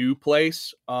at a new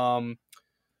place. I'm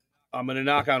going to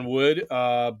knock on wood,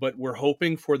 but we're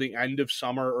hoping for the end of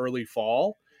summer, early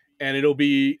fall, and it'll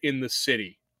be in the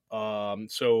city.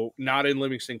 So not in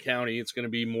Livingston County. It's going to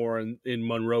be more in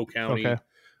Monroe County. Okay.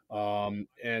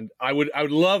 And I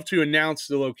would love to announce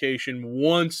the location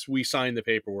once we sign the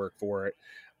paperwork for it.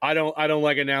 I don't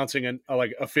like announcing and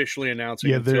officially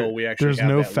announcing until we actually. There's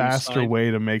no faster way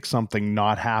to make something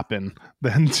not happen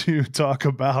than to talk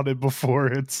about it before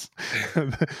it's.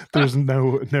 There's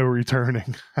no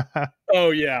returning.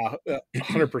 Oh yeah,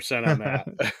 100% on that.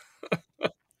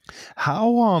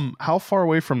 How far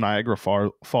away from Niagara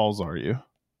Falls are you?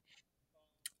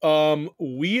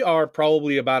 We are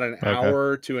probably about an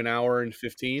hour to an hour and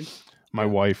 15. My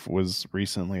wife was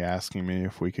recently asking me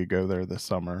if we could go there this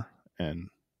summer, and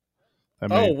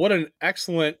what an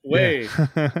excellent way.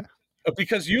 Yeah.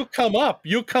 Because you'll come up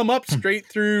straight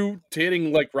through to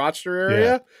hitting like Rochester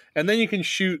area, and then you can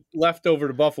shoot left over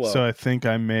to Buffalo. So I think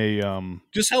I may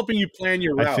just helping you plan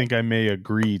your route. I think I may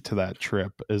agree to that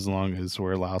trip as long as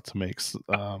we're allowed to make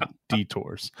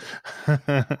detours.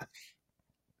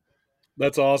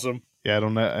 That's awesome. Yeah, I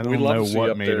don't know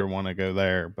what made her want to go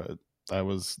there, but that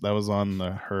was on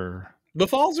her. The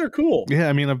falls are cool. Yeah,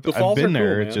 I mean, I've been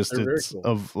there.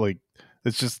 Cool,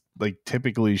 It's just like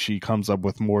typically she comes up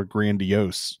with more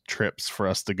grandiose trips for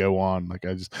us to go on. Like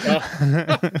I just.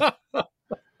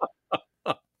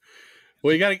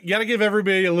 Well, you gotta give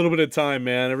everybody a little bit of time,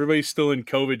 man. Everybody's still in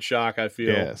COVID shock, I feel.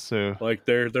 Yeah, so like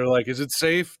they're like, is it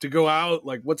safe to go out?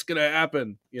 Like, what's gonna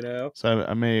happen? You know. So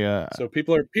I may. So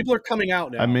people are coming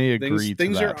out now. I may agree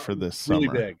to that for this really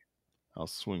summer. Big. I'll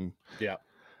swing. Yeah.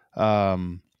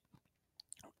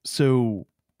 So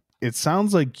it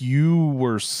sounds like you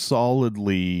were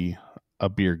solidly a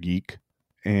beer geek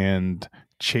and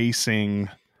chasing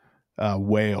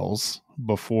whales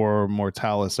before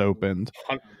Mortalis opened.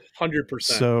 100%.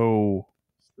 So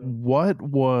what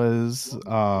was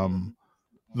the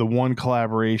one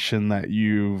collaboration that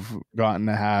you've gotten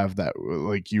to have that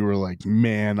like you were like,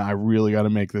 man, I really got to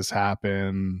make this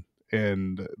happen,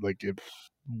 and like it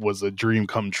was a dream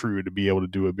come true to be able to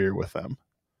do a beer with them?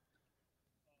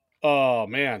 Oh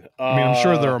man. I mean, I'm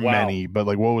sure there are many, but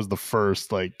like what was the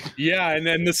first like? Yeah, and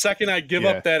then the second I give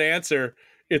up that answer,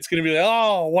 it's gonna be like,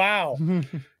 oh wow.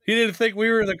 He didn't think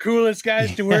we were the coolest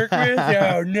guys to work with?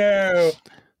 Oh no.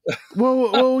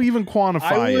 Well, even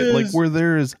quantify it. Like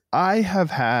I have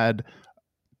had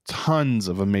tons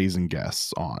of amazing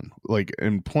guests on, like,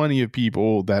 and plenty of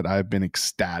people that I've been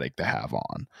ecstatic to have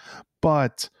on.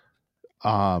 But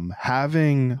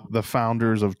having the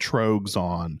founders of Trogs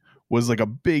on was like a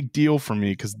big deal for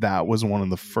me because that was one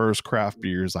of the first craft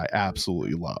beers I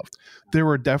absolutely loved. There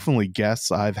were definitely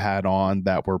guests I've had on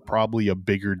that were probably a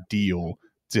bigger deal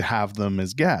to have them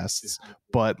as guests,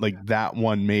 but like that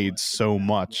one meant so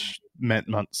much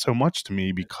to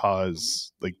me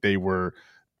because like they were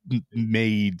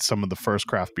made some of the first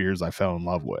craft beers I fell in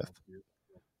love with.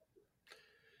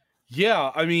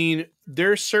 Yeah, I mean,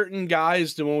 there's certain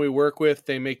guys that when we work with,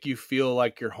 they make you feel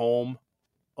like you're home.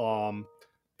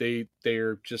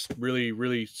 They're just really,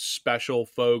 really special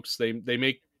folks. They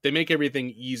make everything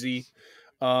easy.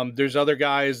 There's other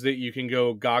guys that you can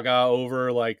go gaga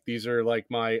over. Like these are like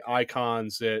my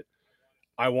icons that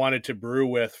I wanted to brew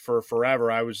with for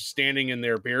forever. I was standing in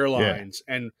their beer lines,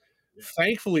 and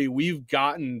thankfully we've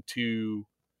gotten to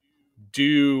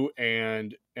do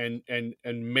and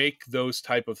make those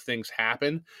type of things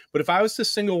happen. But if I was to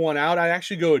single one out, I'd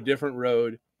actually go a different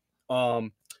road.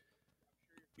 I'm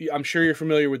sure you're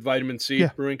familiar with Vitamin C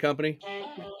Brewing Company.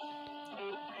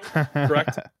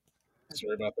 correct?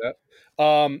 Sorry about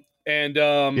that.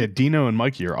 Yeah, Dino and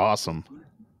Mikey are awesome.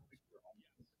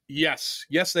 Yes,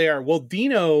 they are. Well,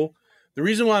 Dino, the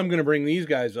reason why I'm going to bring these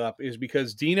guys up is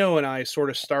because Dino and I sort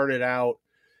of started out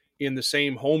in the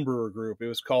same homebrewer group. It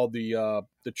was called the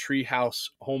Treehouse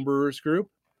Homebrewers Group,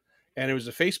 and it was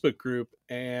a Facebook group.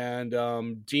 And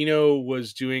Dino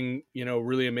was doing,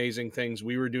 really amazing things.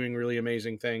 We were doing really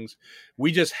amazing things.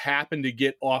 We just happened to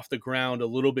get off the ground a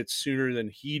little bit sooner than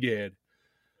he did.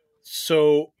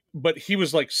 So, but he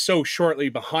was like so shortly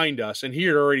behind us, and he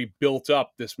had already built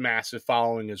up this massive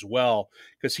following as well,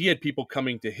 because he had people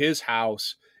coming to his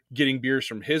house getting beers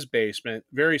from his basement,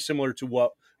 very similar to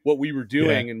what we were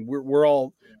doing. Yeah. And we're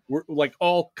all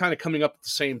kind of coming up at the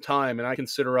same time. And I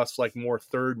consider us like more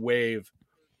third wave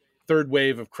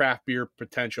of craft beer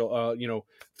potential,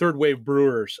 third wave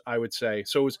brewers, I would say.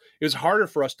 So it was harder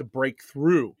for us to break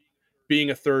through being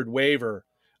a third waver.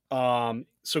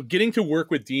 So getting to work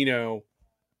with Dino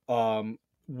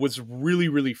was really,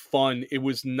 really fun. It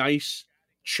was nice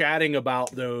chatting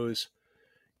about those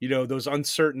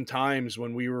uncertain times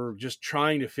when we were just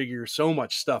trying to figure so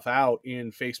much stuff out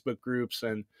in Facebook groups,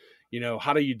 and,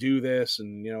 how do you do this?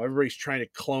 And, everybody's trying to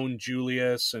clone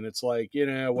Julius, and it's like,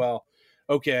 well,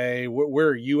 okay, where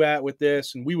are you at with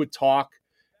this? And we would talk.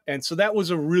 And so that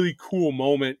was a really cool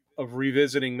moment of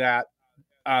revisiting that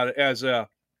as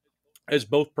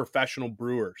both professional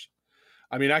brewers.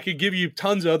 I mean, I could give you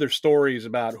tons of other stories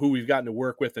about who we've gotten to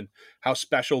work with and how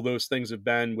special those things have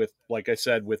been with, like I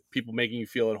said, with people making you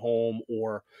feel at home,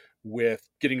 or with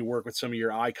getting to work with some of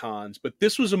your icons. But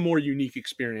this was a more unique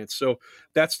experience. So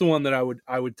that's the one that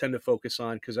I would tend to focus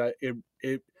on, because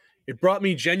it brought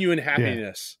me genuine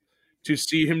happiness to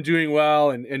see him doing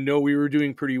well and know we were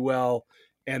doing pretty well,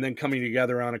 and then coming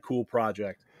together on a cool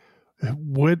project.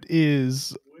 What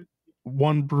is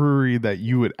one brewery that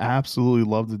you would absolutely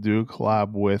love to do a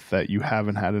collab with that you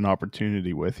haven't had an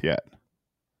opportunity with yet?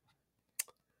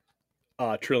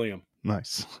 Trillium.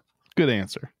 Nice. Good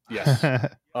answer. Yes.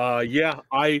 Yeah.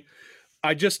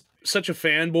 I just such a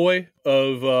fanboy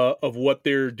of what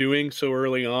they're doing so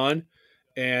early on,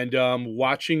 and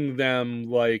watching them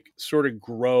like sort of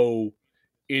grow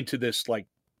into this like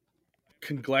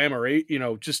conglomerate,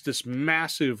 just this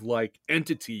massive like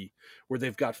entity where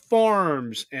they've got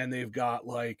farms, and they've got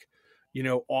like,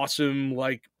 awesome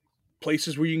like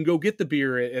places where you can go get the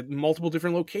beer at multiple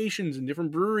different locations and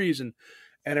different breweries and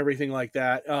everything like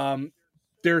that.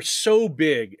 They're so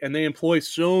big, and they employ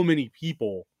so many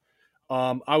people.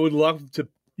 I would love to,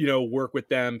 work with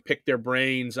them, pick their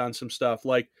brains on some stuff,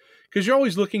 like, because you're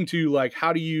always looking to like,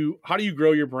 how do you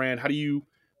grow your brand? How do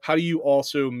you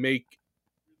also make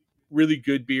really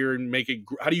good beer and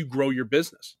how do you grow your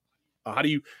business? How do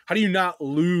you not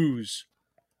lose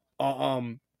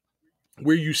where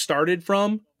you started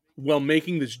from while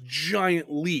making this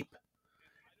giant leap?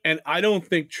 And I don't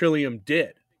think Trillium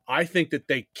did. I think that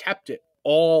they kept it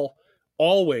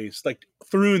always like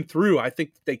through and through. I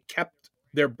think they kept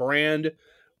their brand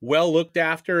well looked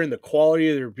after, and the quality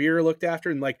of their beer looked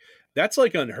after. And like, that's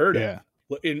like unheard of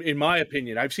in my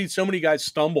opinion. I've seen so many guys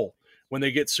stumble when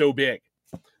they get so big.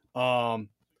 So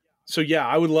yeah,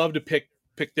 I would love to pick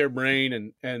their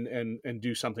brain and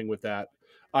do something with that.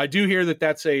 I do hear that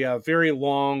that's a very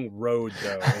long road,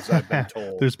 though, as I've been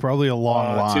told. There's probably a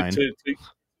long line.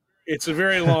 It's a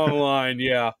very long line.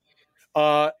 Yeah.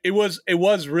 It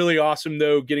was really awesome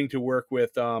though, getting to work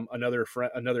with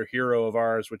another hero of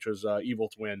ours, which was Evil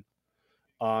Twin.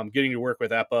 Getting to work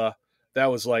with Eppa, that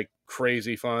was like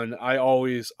crazy fun. I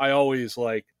always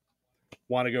like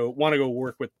want to go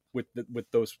work with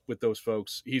those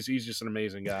folks. He's just an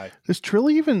amazing guy. Does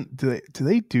Trilly even do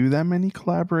they do that many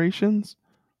collaborations?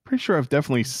 Pretty sure I've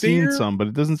definitely seen some, but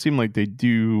it doesn't seem like they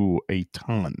do a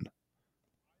ton.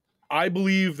 I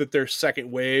believe that they're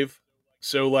second wave.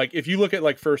 So like if you look at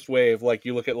like first wave, like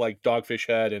you look at like Dogfish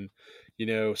Head and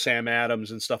Sam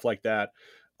Adams and stuff like that.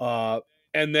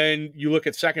 And then you look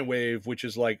at second wave, which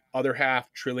is like Other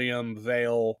Half, Trillium,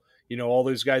 Veil, all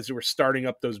those guys that were starting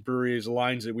up those breweries,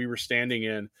 lines that we were standing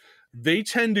in. They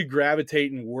tend to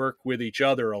gravitate and work with each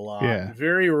other a lot. Yeah.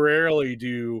 Very rarely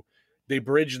do they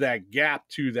bridge that gap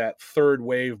to that third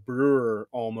wave brewer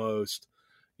almost,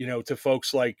 to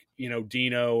folks like,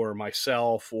 Dino or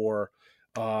myself or,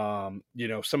 some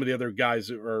of the other guys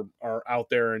that are out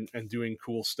there and doing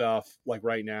cool stuff like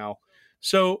right now.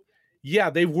 So yeah,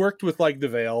 they've worked with like the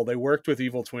Veil. They worked with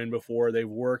Evil Twin before. They've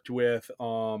worked with,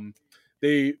 a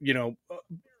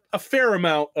fair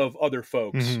amount of other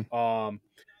folks. Mm-hmm.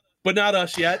 But not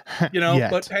us yet,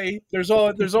 yet. But hey, there's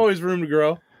always room to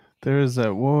grow. There's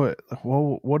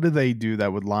what do they do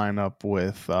that would line up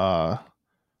with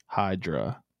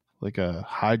Hydra? like a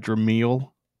Hydra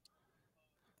meal?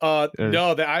 No,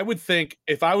 that I would think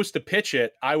if I was to pitch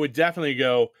it, I would definitely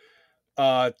go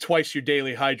twice your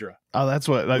daily Hydra. Oh, that's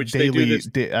what Which daily. they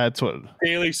do That's what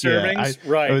daily servings,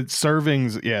 right?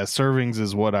 Servings. Yeah, servings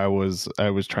is what I was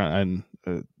trying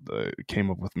and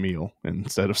came up with meal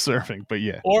instead of serving. But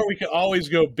yeah, or we could always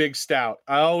go big stout.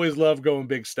 I always love going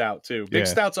big stout too. Big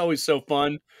stout's always so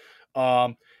fun.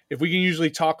 If we can usually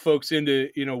talk folks into,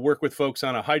 work with folks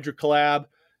on a Hydra collab,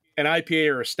 an IPA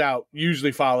or a stout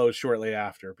usually follows shortly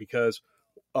after, because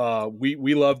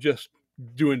we love just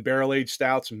doing barrel aged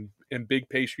stouts and big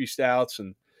pastry stouts,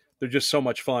 and they're just so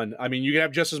much fun. I mean, you can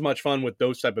have just as much fun with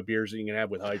those type of beers that you can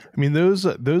have with Hydra. I mean, those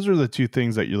are the two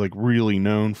things that you're like really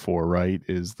known for, right?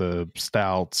 Is the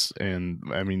stouts, and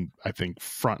I mean, I think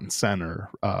front and center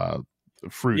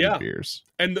fruited beers.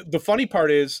 And the funny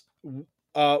part is,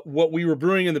 what we were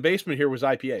brewing in the basement here was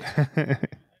IPAs.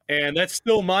 And that's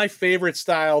still my favorite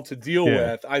style to deal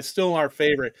with. I still our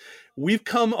favorite. We've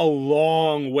come a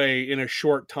long way in a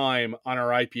short time on our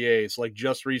IPAs. Like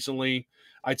just recently,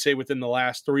 I'd say within the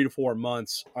last 3 to 4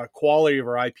 months, our quality of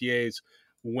our IPAs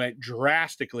went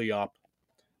drastically up.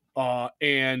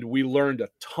 And we learned a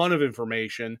ton of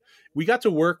information. We got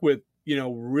to work with,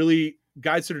 really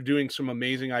guys that are doing some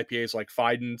amazing IPAs like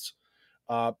Fidens.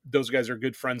 Those guys are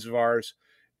good friends of ours.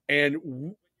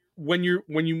 And when you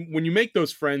make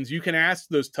those friends, you can ask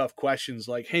those tough questions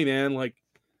like, hey man, like,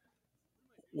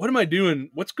 what am I doing?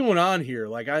 What's going on here?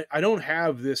 Like, I don't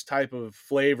have this type of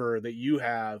flavor that you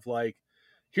have. Like,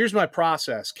 here's my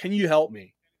process. Can you help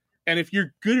me? And if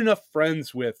you're good enough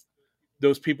friends with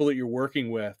those people that you're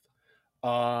working with,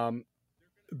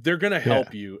 they're going to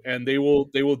help you, and they will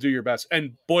do your best.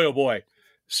 And boy, oh boy,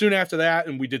 soon after that,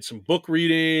 and we did some book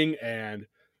reading and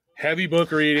heavy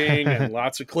book reading and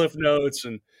lots of cliff notes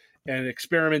and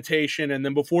experimentation. And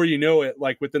then before you know it,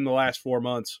 like within the last 4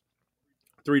 months,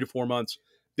 3 to 4 months,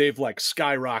 they've like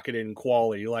skyrocketed in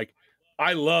quality. Like,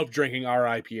 I love drinking our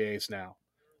IPAs now.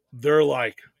 They're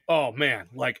like, oh man,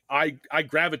 like I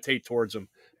gravitate towards them.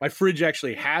 My fridge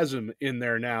actually has them in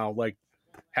there now. Like,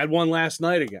 had one last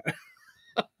night again.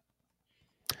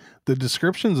 The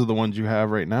descriptions of the ones you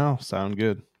have right now sound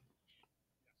good.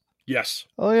 Yes.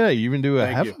 Oh yeah, you even do a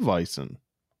Hefeweizen.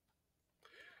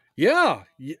 Yeah,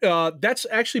 that's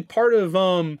actually part of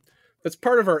our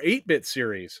 8-bit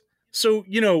series. So,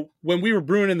 when we were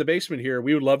brewing in the basement here,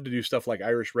 we would love to do stuff like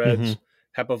Irish Reds,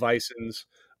 Hefeweizens,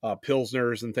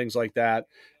 Pilsners, and things like that.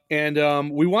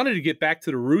 And we wanted to get back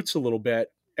to the roots a little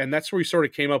bit, and that's where we sort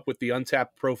of came up with the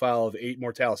Untapped profile of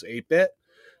Mortalis 8-bit.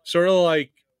 Sort of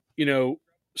like,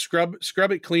 scrub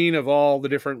it clean of all the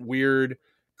different weird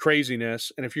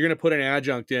craziness. And if you're going to put an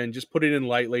adjunct in, just put it in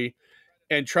lightly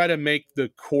and try to make the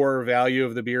core value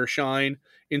of the beer shine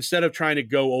instead of trying to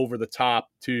go over the top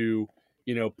to,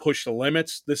 push the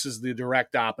limits. This is the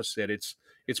direct opposite.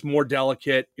 It's more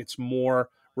delicate. It's more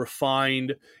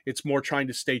refined. It's more trying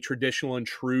to stay traditional and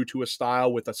true to a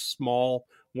style with a small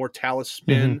Mortalis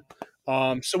spin.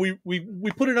 So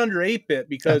we put it under 8-bit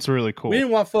because that's really cool. We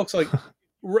didn't want folks like,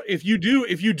 if you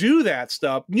do that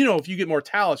stuff, if you get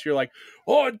Mortalis, you're like,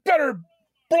 oh, it better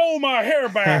blow my hair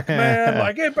back, man.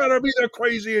 Like, it better be the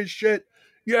craziest shit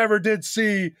you ever did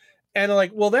see. And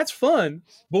like, well, that's fun,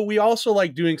 but we also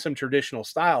like doing some traditional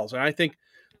styles. And I think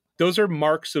those are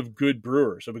marks of good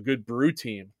brewers, of a good brew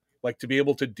team, like to be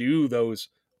able to do those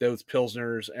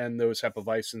Pilsners and those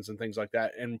Hefeweizens and things like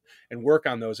that and work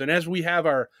on those. And as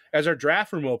our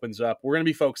draft room opens up, we're going to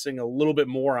be focusing a little bit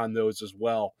more on those as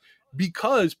well,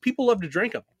 because people love to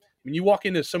drink them. When you walk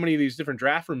into so many of these different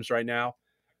draft rooms right now,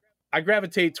 I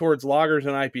gravitate towards lagers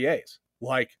and IPAs.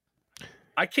 Like,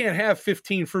 I can't have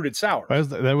 15 fruited sours.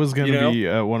 That was going to be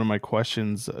one of my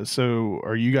questions. So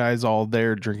are you guys all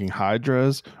there drinking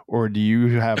Hydras, or do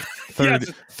you have 30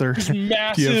 do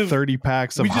you have 30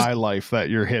 packs of High Life that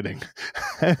you're hitting?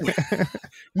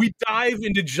 We dive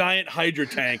into giant Hydra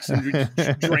tanks and we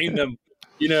just drain them,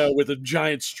 with a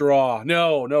giant straw.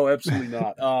 No, absolutely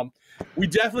not. We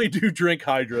definitely do drink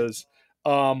Hydras.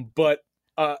 But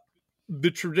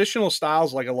the traditional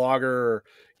styles like a lager,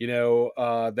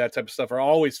 that type of stuff are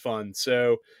always fun.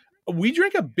 So we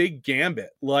drink a big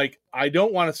gambit. Like, I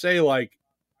don't want to say like,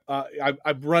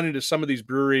 I've run into some of these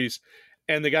breweries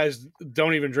and the guys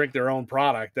don't even drink their own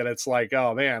product. And it's like,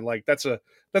 oh man, like that's a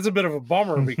bit of a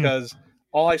bummer because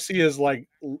all I see is like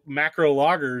macro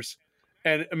lagers,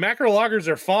 and macro lagers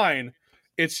are fine.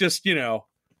 It's just,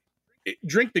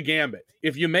 drink the gambit.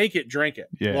 If you make it, drink it.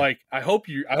 Yeah. Like, I hope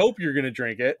you're going to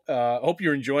drink it. I hope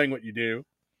you're enjoying what you do.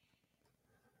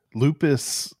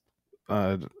 Lupus.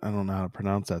 I don't know how to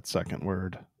pronounce that second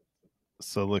word.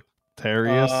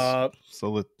 Solitarius.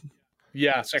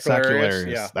 Yeah, Sacularius.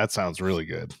 Sacularius. Yeah. That sounds really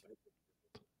good.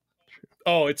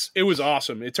 Oh, it was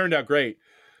awesome. It turned out great.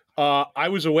 I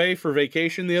was away for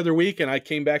vacation the other week, and I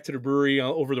came back to the brewery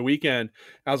over the weekend.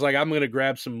 I was like, I'm going to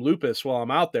grab some lupus while I'm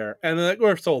out there, and then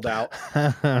we're sold out.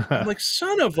 I'm like,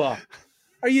 son of a,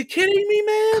 are you kidding me,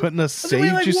 man? Couldn't have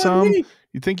saved you some?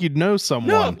 You think you'd know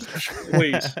someone?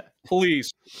 No,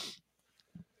 please.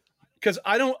 Because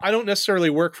I don't necessarily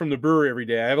work from the brewery every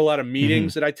day. I have a lot of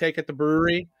meetings that I take at the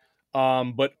brewery,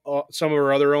 but some of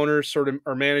our other owners sort of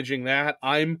are managing that.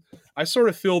 I sort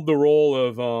of filled the role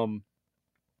of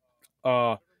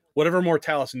whatever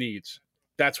Mortalis needs.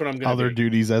 That's what I'm going to do. Other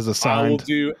duties as assigned. I will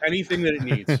do anything that it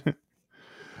needs.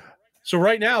 So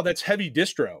right now, that's heavy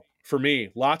distro for me.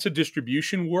 Lots of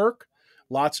distribution work,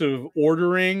 lots of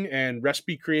ordering and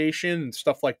recipe creation and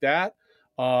stuff like that.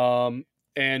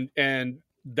 And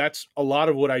that's a lot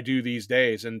of what I do these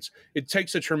days. And it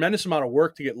takes a tremendous amount of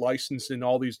work to get licensed in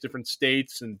all these different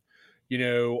states and,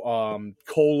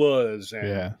 colas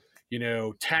and,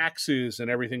 taxes and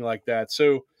everything like that.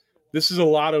 So this is a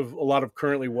lot of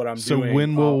currently what I'm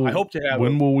doing. So I hope to have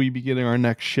when will we be getting our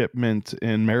next shipment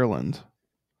in Maryland?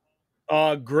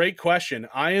 Great question.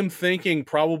 I am thinking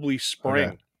probably spring.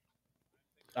 Okay.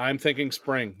 I'm thinking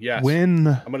spring. Yes. I'm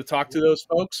going to talk to those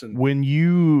folks. And when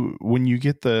you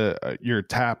get your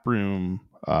tap room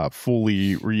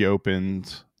fully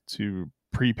reopened to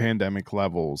pre-pandemic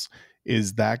levels,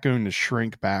 is that going to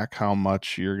shrink back how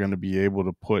much you're going to be able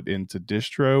to put into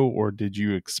distro, or did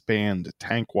you expand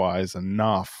tank wise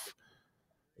enough?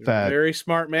 That very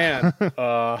smart man.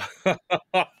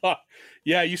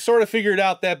 Yeah, you sort of figured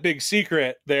out that big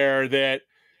secret there that.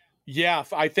 Yeah,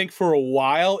 I think for a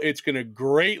while it's going to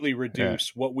greatly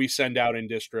reduce what we send out in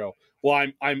distro. Well,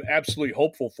 I'm absolutely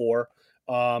hopeful for,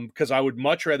 because I would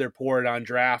much rather pour it on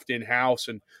draft in house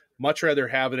and much rather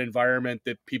have an environment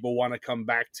that people want to come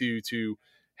back to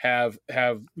have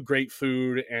great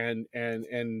food and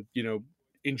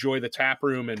enjoy the tap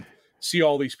room and see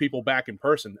all these people back in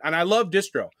person. And I love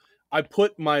distro. I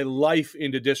put my life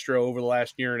into distro over the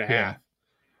last year and a half,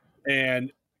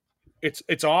 and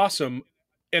it's awesome.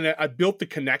 And I built the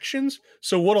connections.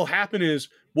 So what'll happen is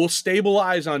we'll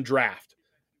stabilize on draft.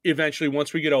 Eventually,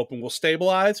 once we get open, we'll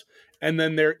stabilize. And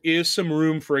then there is some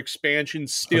room for expansion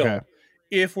still.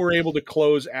 If we're able to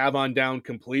close Avon down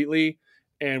completely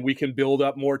and we can build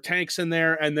up more tanks in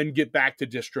there and then get back to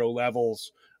distro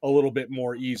levels a little bit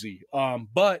more easy.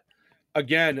 But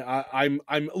again,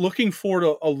 I'm looking forward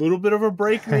to a little bit of a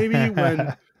break maybe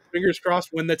when fingers crossed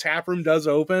when the tap room does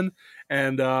open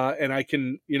and I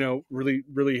can, really,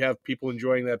 really have people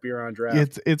enjoying that beer on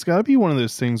draft. It's got to be one of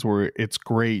those things where it's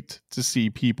great to see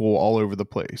people all over the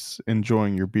place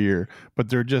enjoying your beer, but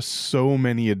there are just so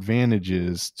many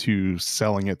advantages to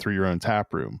selling it through your own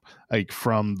tap room, like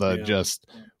from the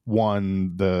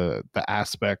the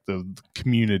aspect of the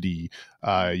community.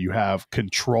 You have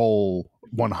control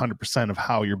 100% of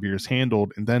how your beer is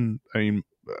handled. And then,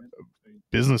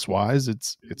 business wise,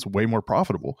 it's way more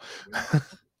profitable.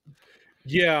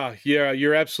 Yeah,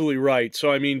 you're absolutely right.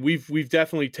 So we've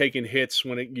definitely taken hits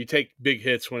you take big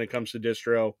hits when it comes to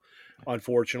distro,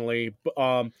 unfortunately.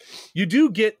 You do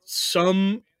get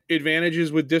some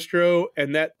advantages with distro,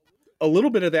 and that a little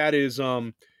bit of that is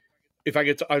if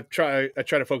I try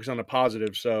to focus on the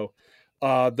positive. So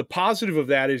the positive of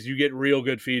that is you get real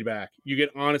good feedback. You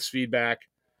get honest feedback.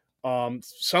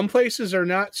 Some places are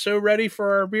not so ready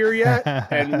for our beer yet,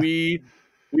 and we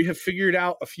have figured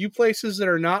out a few places that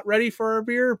are not ready for our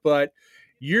beer, but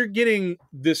you're getting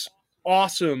this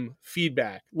awesome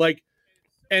feedback. And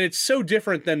it's so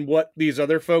different than what these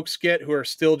other folks get who are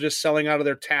still just selling out of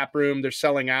their tap room. They're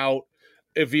selling out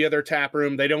via their tap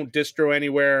room. They don't distro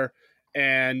anywhere.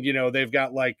 And, they've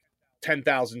got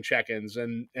 10,000 check-ins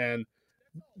and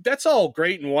that's all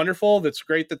great and wonderful. That's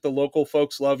great that the local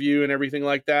folks love you and everything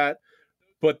like that.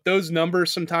 But those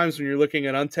numbers sometimes when you're looking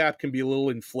at Untappd can be a little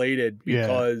inflated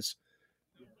because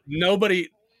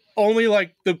only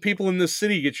the people in the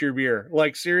city get your beer.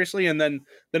 Seriously. And then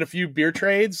a few beer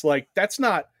trades, that's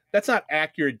not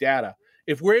accurate data.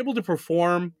 If we're able to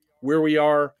perform where we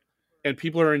are and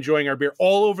people are enjoying our beer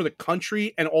all over the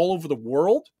country and all over the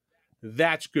world,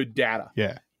 that's good data.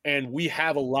 Yeah. And we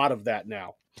have a lot of that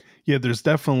now. Yeah, there's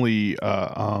definitely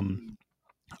a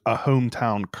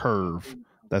hometown curve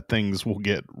that things will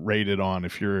get rated on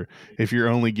if you're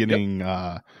only getting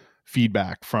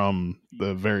feedback from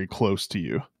the very close to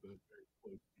you.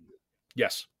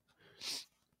 Yes.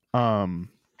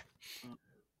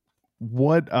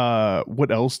 What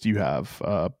else do you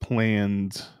have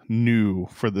planned new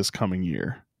for this coming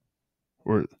year?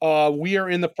 Or we are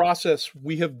in the process.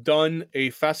 We have done a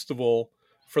festival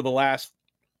for the last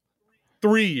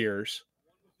 3 years.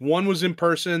 One was in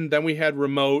person, then we had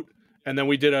remote, and then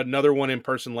we did another one in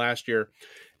person last year.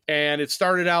 And it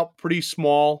started out pretty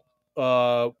small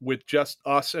with just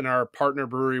us and our partner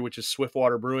brewery, which is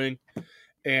Swiftwater Brewing.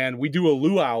 And we do a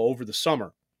luau over the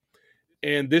summer.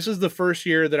 And this is the first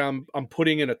year that I'm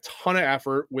putting in a ton of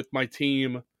effort with my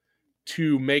team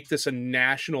to make this a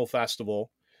national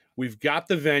festival. We've got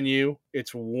the venue.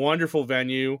 It's a wonderful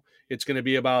venue. It's going to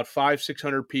be about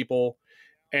 500-600 people.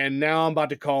 And now I'm about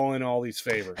to call in all these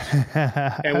favors.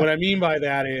 And what I mean by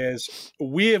that is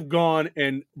we have gone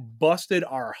and busted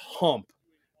our hump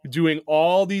doing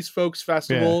all these folks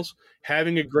festivals,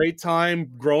 having a great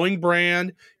time, growing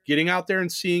brand, getting out there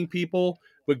and seeing people.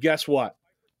 But guess what?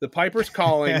 The Piper's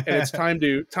calling, and it's time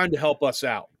to help us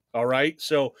out. All right.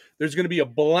 So there's going to be a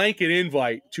blanket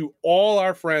invite to all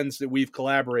our friends that we've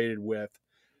collaborated with,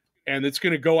 and it's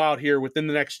going to go out here within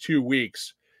the next 2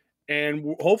 weeks.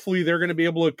 And hopefully they're going to be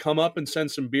able to come up and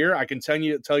send some beer. I can tell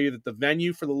you that the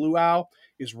venue for the luau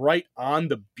is right on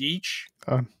the beach.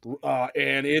 And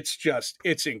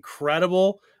it's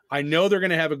incredible. I know they're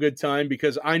going to have a good time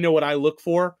because I know what I look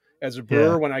for as a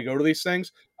brewer when I go to these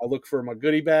things. I look for my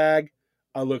goodie bag.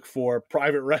 I look for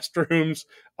private restrooms.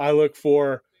 I look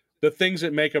for the things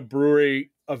that make a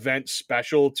brewery event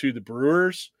special to the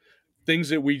brewers, things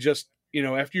that we just,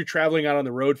 after you're traveling out on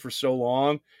the road for so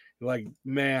long, you're like,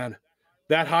 man,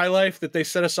 that high life that they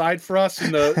set aside for us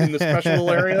in the special little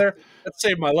area there, that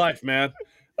saved my life, man.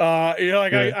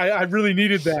 I really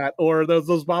needed that, or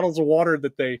those bottles of water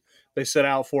that they set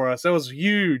out for us. That was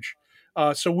huge.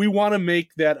 So we want to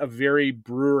make that a very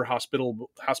brewer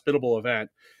hospitable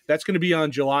event. That's going to be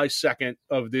on July 2nd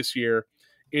of this year.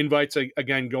 Invites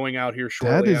again going out here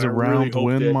shortly. That is around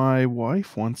when my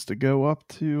wife wants to go up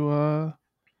to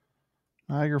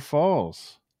Niagara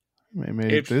Falls.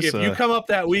 If you come up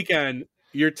that weekend,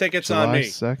 your ticket's July on me.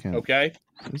 2nd. Okay.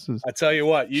 I tell you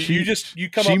what, you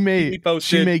come she up.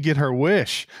 She may get her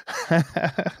wish.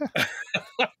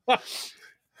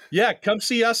 Yeah, come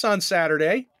see us on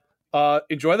Saturday.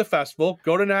 Enjoy the festival.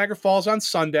 Go to Niagara Falls on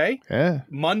Sunday. Yeah.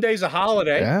 Monday's a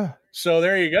holiday. Yeah. So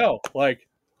there you go. Like,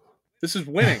 this is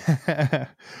winning.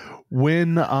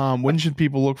 When should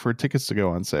people look for tickets to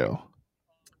go on sale?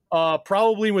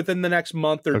 Probably within the next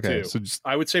month or two. So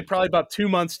I would say probably about 2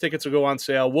 months tickets will go on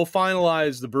sale. We'll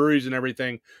finalize the breweries and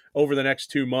everything over the next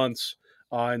 2 months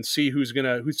and see who's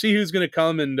gonna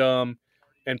come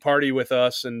and party with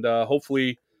us, and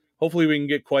hopefully we can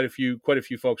get quite a few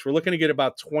folks. We're looking to get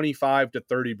about 25 to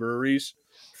 30 breweries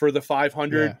for the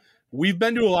 500. Yeah. We've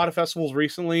been to a lot of festivals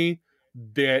recently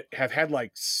that have had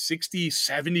like 60,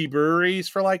 70 breweries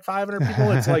for like 500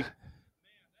 people. It's like,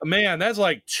 man, that's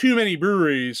like too many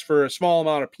breweries for a small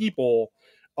amount of people.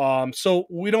 So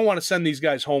we don't want to send these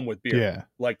guys home with beer. Yeah.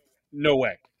 Like, no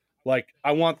way. Like,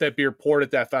 I want that beer poured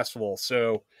at that festival.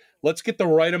 So let's get the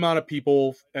right amount of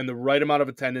people and the right amount of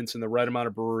attendance and the right amount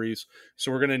of breweries.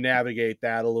 So we're going to navigate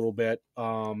that a little bit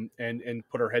and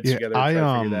put our heads together and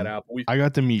try to figure that out. I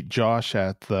got to meet Josh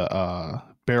at the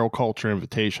Barrel Culture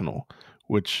Invitational,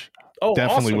 which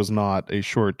definitely was not a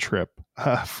short trip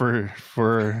for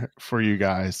you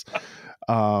guys.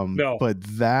 No. But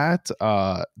that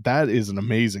is an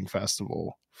amazing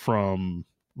festival from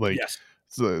like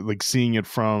seeing it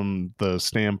from the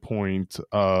standpoint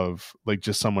of like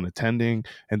just someone attending,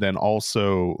 and then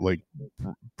also like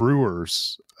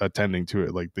brewers attending to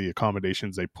it, like the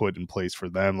accommodations they put in place for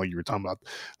them. Like you were talking about,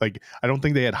 like, I don't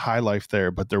think they had High Life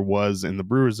there, but there was in the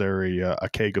brewers area a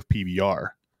keg of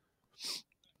PBR.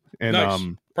 And nice.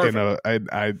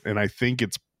 I think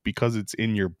it's because it's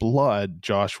in your blood.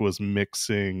 Josh was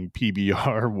mixing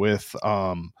PBR with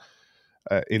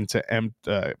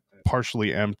into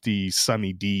partially empty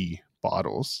Sunny D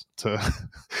bottles to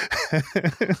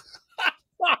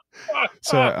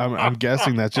so I'm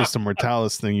guessing that's just a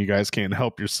Mortalis thing. You guys can't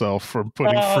help yourself from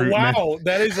putting fruit wow in.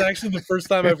 That is actually the first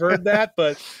time I've heard that,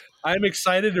 but I'm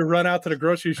excited to run out to the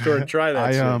grocery store and try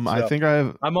that. I think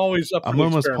I'm always up. I'm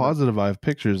almost positive I have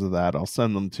pictures of that. I'll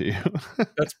send them to you.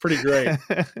 That's pretty great.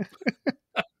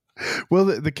 Well,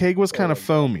 the keg was kind of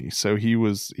foamy, so he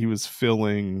was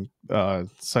filling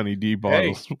Sunny D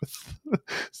bottles with.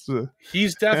 So.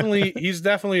 He's definitely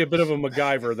a bit of a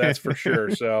MacGyver, that's for sure.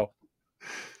 So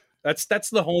that's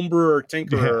the homebrewer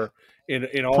tinkerer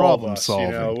in all problem of us. Solving.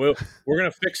 You know, we're gonna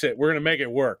fix it. We're gonna make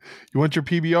it work. You want your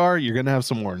PBR? You're gonna have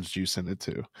some orange juice in it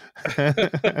too.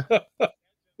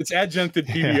 It's adjuncted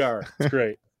PBR. Yeah. It's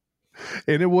great.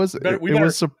 And we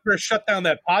better shut down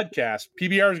that podcast.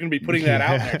 PBR is going to be putting that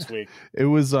out next week. It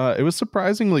was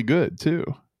surprisingly good too.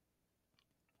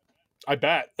 I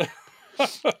bet.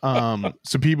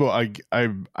 So people,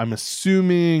 I'm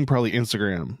assuming probably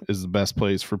Instagram is the best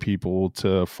place for people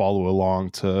to follow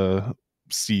along to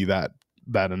see that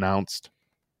announced.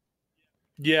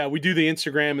 Yeah, we do the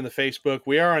Instagram and the Facebook.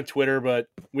 We are on Twitter, but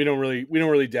we don't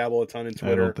really dabble a ton in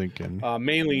Twitter. I don't think any.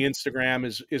 Mainly Instagram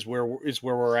is where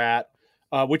we're at,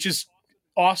 which is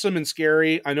awesome and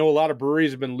scary. I know a lot of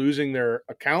breweries have been losing their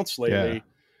accounts lately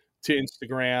to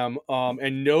Instagram,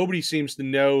 and nobody seems to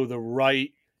know the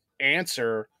right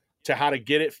answer to how to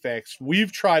get it fixed.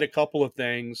 We've tried a couple of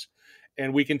things,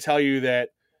 and we can tell you that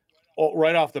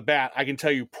right off the bat, I can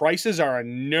tell you prices are a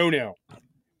no-no.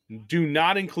 Do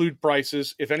not include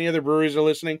prices. If any other breweries are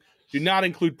listening, do not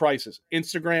include prices.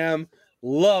 Instagram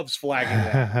loves flagging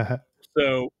that.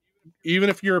 So even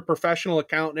if you're a professional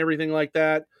account and everything like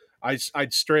that,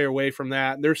 I'd stray away from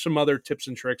that. There's some other tips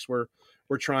and tricks we're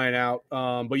trying out.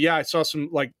 But yeah, I saw some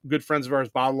like good friends of ours,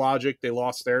 Bottle Logic. They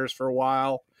lost theirs for a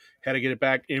while. Had to get it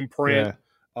back. Imprint. Yeah.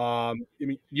 I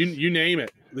mean, you name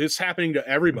it. This is happening to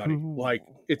everybody. Like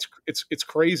it's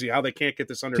crazy how they can't get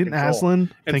this under control.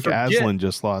 Aslan? I think Aslan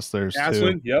just lost theirs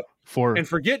Aslan, too. Yep. And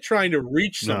forget trying to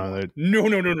reach someone. No.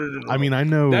 I mean, I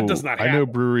know that does not happen. I know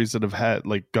breweries that have had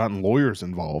like gotten lawyers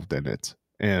involved in it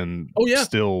and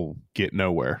still get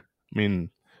nowhere. I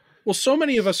mean, well, so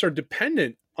many of us are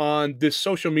dependent on this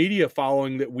social media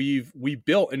following that we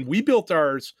built, and we built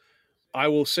ours, I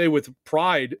will say with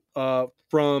pride,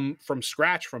 from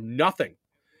scratch, from nothing.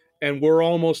 And we're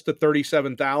almost to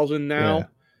 37,000 now,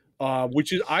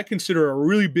 which is, I consider a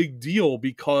really big deal,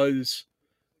 because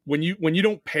when you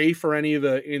don't pay for any of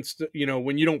the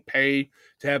when you don't pay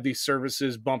to have these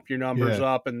services bump your numbers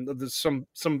up, and there's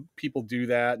some people do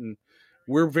that, and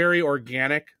we're very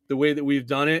organic the way that we've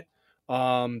done it.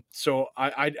 So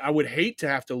I would hate to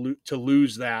have to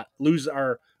lose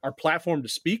our platform to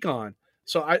speak on.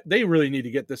 So they really need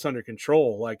to get this under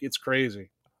control. Like, it's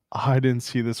crazy. I didn't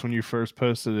see this when you first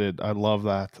posted it. I love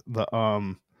that. The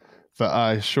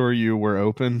I assure you we're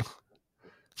open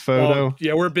photo.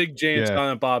 Yeah, we're big Jay and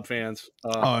Silent Bob fans.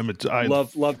 I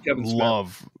love Kevin Smith.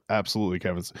 Love absolutely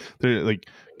Kevin.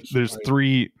 There's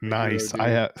three nice. I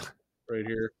have right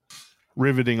here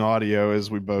riveting audio as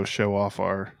we both show off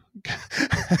our.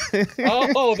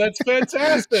 Oh, that's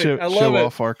fantastic! I love show it.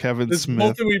 Off our Kevin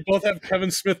Smith. We both have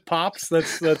Kevin Smith pops.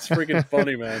 That's freaking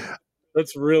funny, man.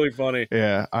 That's really funny.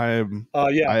 Yeah, I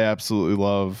absolutely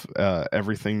love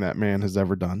everything that man has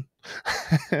ever done.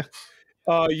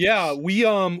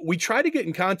 We tried to get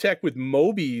in contact with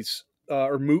Mobies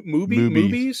or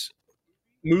Movies,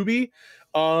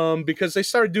 because they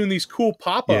started doing these cool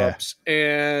pop-ups,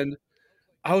 and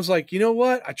I was like, you know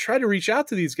what? I tried to reach out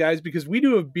to these guys because we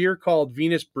do a beer called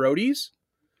Venus Brody's,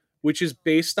 which is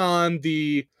based on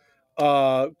the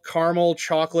caramel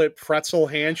chocolate pretzel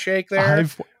handshake there.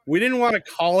 We didn't want to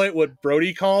call it what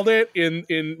Brody called it in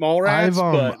Mallrats.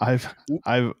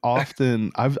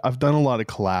 I've done a lot of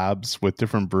collabs with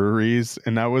different breweries,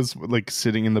 and that was like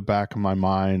sitting in the back of my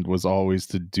mind was always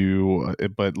to do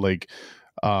it, but like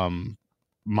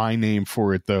my name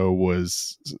for it though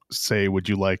was say, would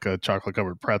you like a chocolate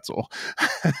covered pretzel?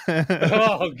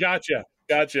 Oh, gotcha.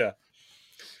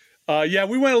 Yeah,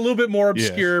 we went a little bit more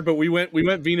obscure, but we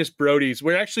went Venus Brody's.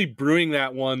 We're actually brewing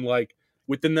that one like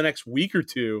within the next week or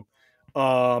two,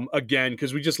 again,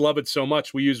 because we just love it so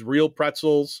much. We use real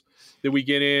pretzels that we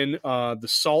get in. The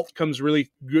salt comes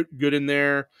really good in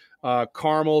there.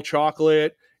 Caramel,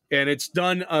 chocolate, and it's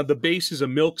done. The base is a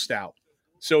milk stout,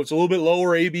 so it's a little bit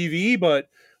lower ABV, but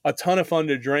a ton of fun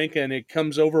to drink, and it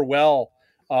comes over well.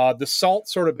 The salt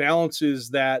sort of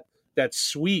balances that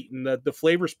sweet, and the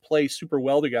flavors play super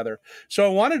well together. So I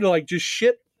wanted to like just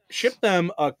ship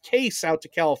them a case out to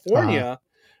California,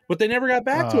 but they never got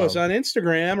back to us on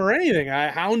Instagram or anything. I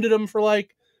hounded them for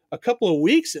like a couple of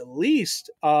weeks at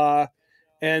least. Well,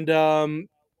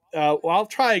 I'll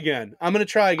try again. I'm going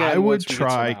to try again. I would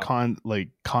try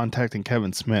contacting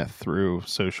Kevin Smith through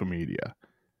social media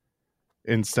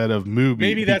instead of Mubi.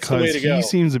 Maybe that's the way to go. He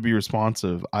seems to be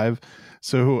responsive.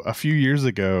 So a few years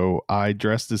ago, I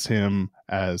dressed as him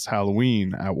as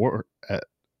Halloween at work.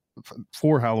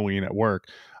 For Halloween at work,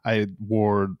 I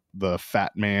wore the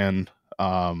Fat Man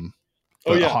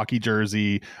hockey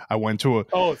jersey. I went to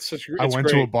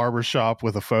a barber shop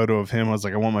with a photo of him. I was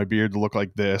like, I want my beard to look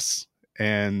like this.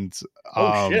 And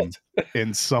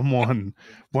and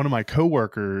one of my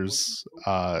coworkers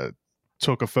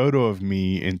took a photo of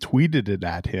me and tweeted it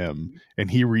at him,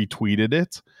 and he retweeted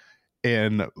it.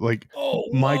 and like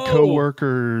my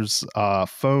coworker's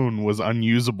phone was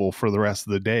unusable for the rest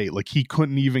of the day. Like he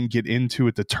couldn't even get into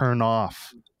it to turn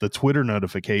off the Twitter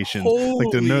notifications.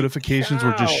 Like the notifications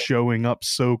were just showing up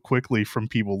so quickly from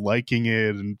people liking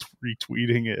it and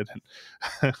retweeting it.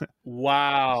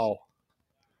 Wow.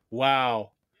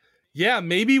 Yeah,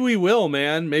 maybe we will,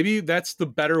 man. Maybe that's the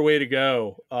better way to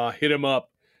go. Hit him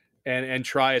up and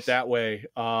try it that way.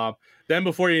 Then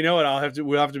before you know it,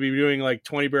 we'll have to be doing like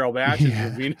 20 barrel batches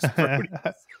of Venus produce.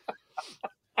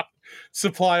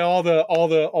 Supply all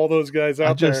those guys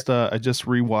out there. I just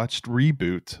rewatched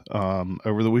Reboot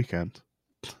over the weekend.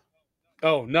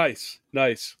 Oh, nice.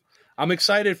 I'm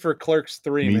excited for Clerks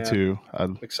 3. Me man. too.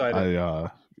 I'm excited.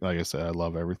 Like I said, I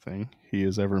love everything he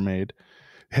has ever made.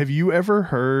 Have you ever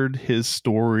heard his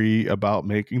story about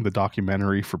making the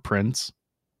documentary for Prince?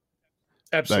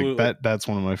 Absolutely. Like that's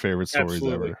one of my favorite stories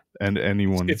ever. And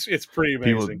anyone, it's pretty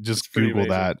amazing. People just Google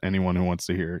that. Anyone who wants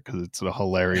to hear it, because it's a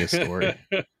hilarious story.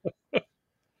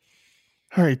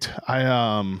 All right,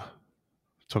 I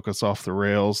took us off the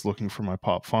rails looking for my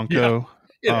Pop Funko.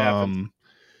 Yeah, it happened.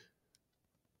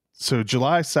 So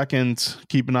July 2nd,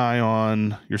 keep an eye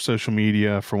on your social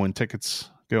media for when tickets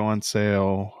go on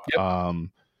sale. Yep.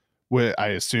 I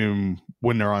assume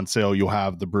when they're on sale, you'll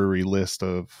have the brewery list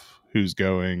of who's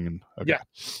going. And okay. Yeah,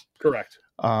 correct.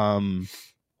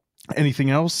 Anything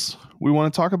else we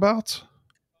want to talk about?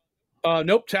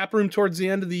 Nope. Tap room towards the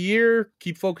end of the year.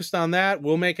 Keep focused on that.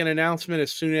 We'll make an announcement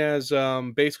as soon as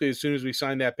we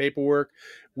sign that paperwork.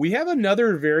 We have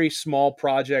another very small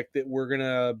project that we're going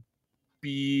to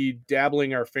be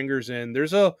dabbling our fingers in.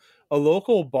 There's a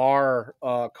local bar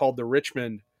called the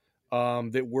Richmond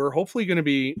that we're hopefully going to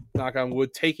be, knock on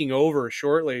wood, taking over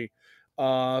shortly.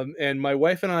 And my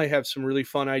wife and I have some really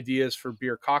fun ideas for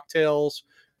beer cocktails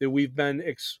that we've been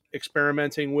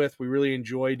experimenting with. We really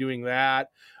enjoy doing that.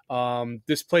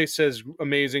 This place has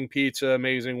amazing pizza,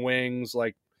 amazing wings.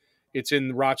 Like, it's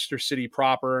in Rochester City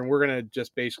proper, and we're going to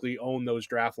just basically own those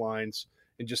draft lines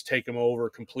and just take them over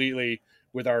completely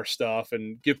with our stuff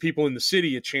and give people in the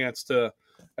city a chance to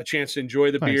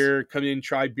enjoy the beer, come in,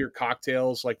 try beer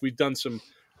cocktails. Like, we've done some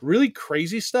really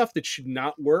crazy stuff that should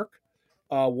not work.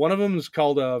 One of them is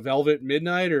called Velvet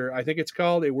Midnight, or I think it's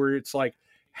called, where it's like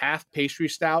half pastry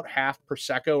stout, half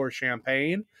Prosecco or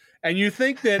champagne. And you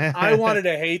think that I wanted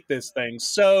to hate this thing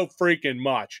so freaking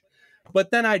much. But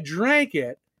then I drank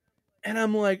it, and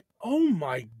I'm like, oh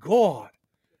my God.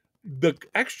 The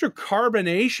extra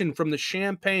carbonation from the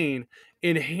champagne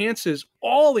enhances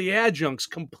all the adjuncts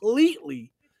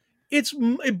completely.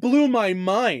 It blew my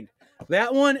mind.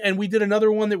 That one, and we did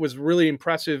another one that was really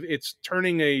impressive. It's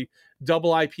turning a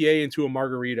double IPA into a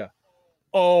margarita.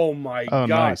 Oh my God.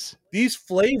 Nice. These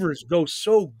flavors go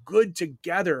so good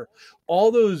together. All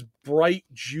those bright,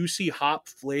 juicy hop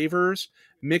flavors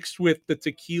mixed with the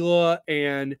tequila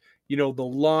and, the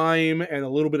lime and a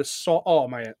little bit of salt. Oh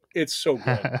man, it's so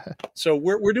good. So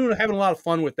we're having a lot of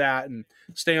fun with that, and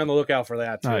stay on the lookout for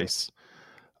that too. Nice.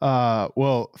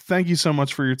 Well, thank you so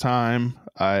much for your time.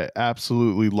 I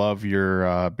absolutely love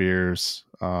your beers.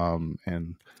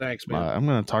 And thanks, man. I'm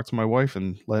going to talk to my wife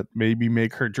and maybe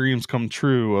make her dreams come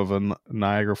true of a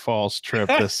Niagara Falls trip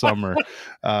this summer.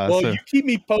 You keep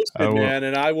me posted, man,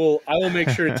 and I will make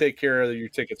sure to take care of your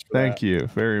tickets for Thank you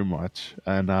very much.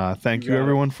 And thank you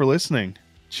everyone for listening.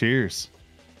 Cheers.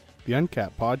 The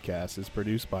Uncapped Podcast is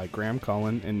produced by Graham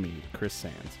Cullen and me, Chris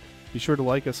Sands. Be sure to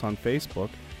like us on Facebook,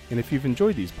 and if you've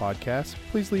enjoyed these podcasts,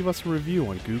 please leave us a review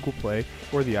on Google Play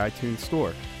or the iTunes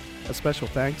Store. A special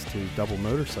thanks to Double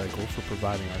Motorcycle for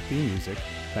providing our theme music.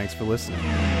 Thanks for listening.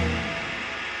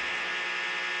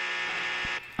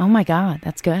 Oh my God,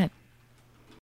 that's good.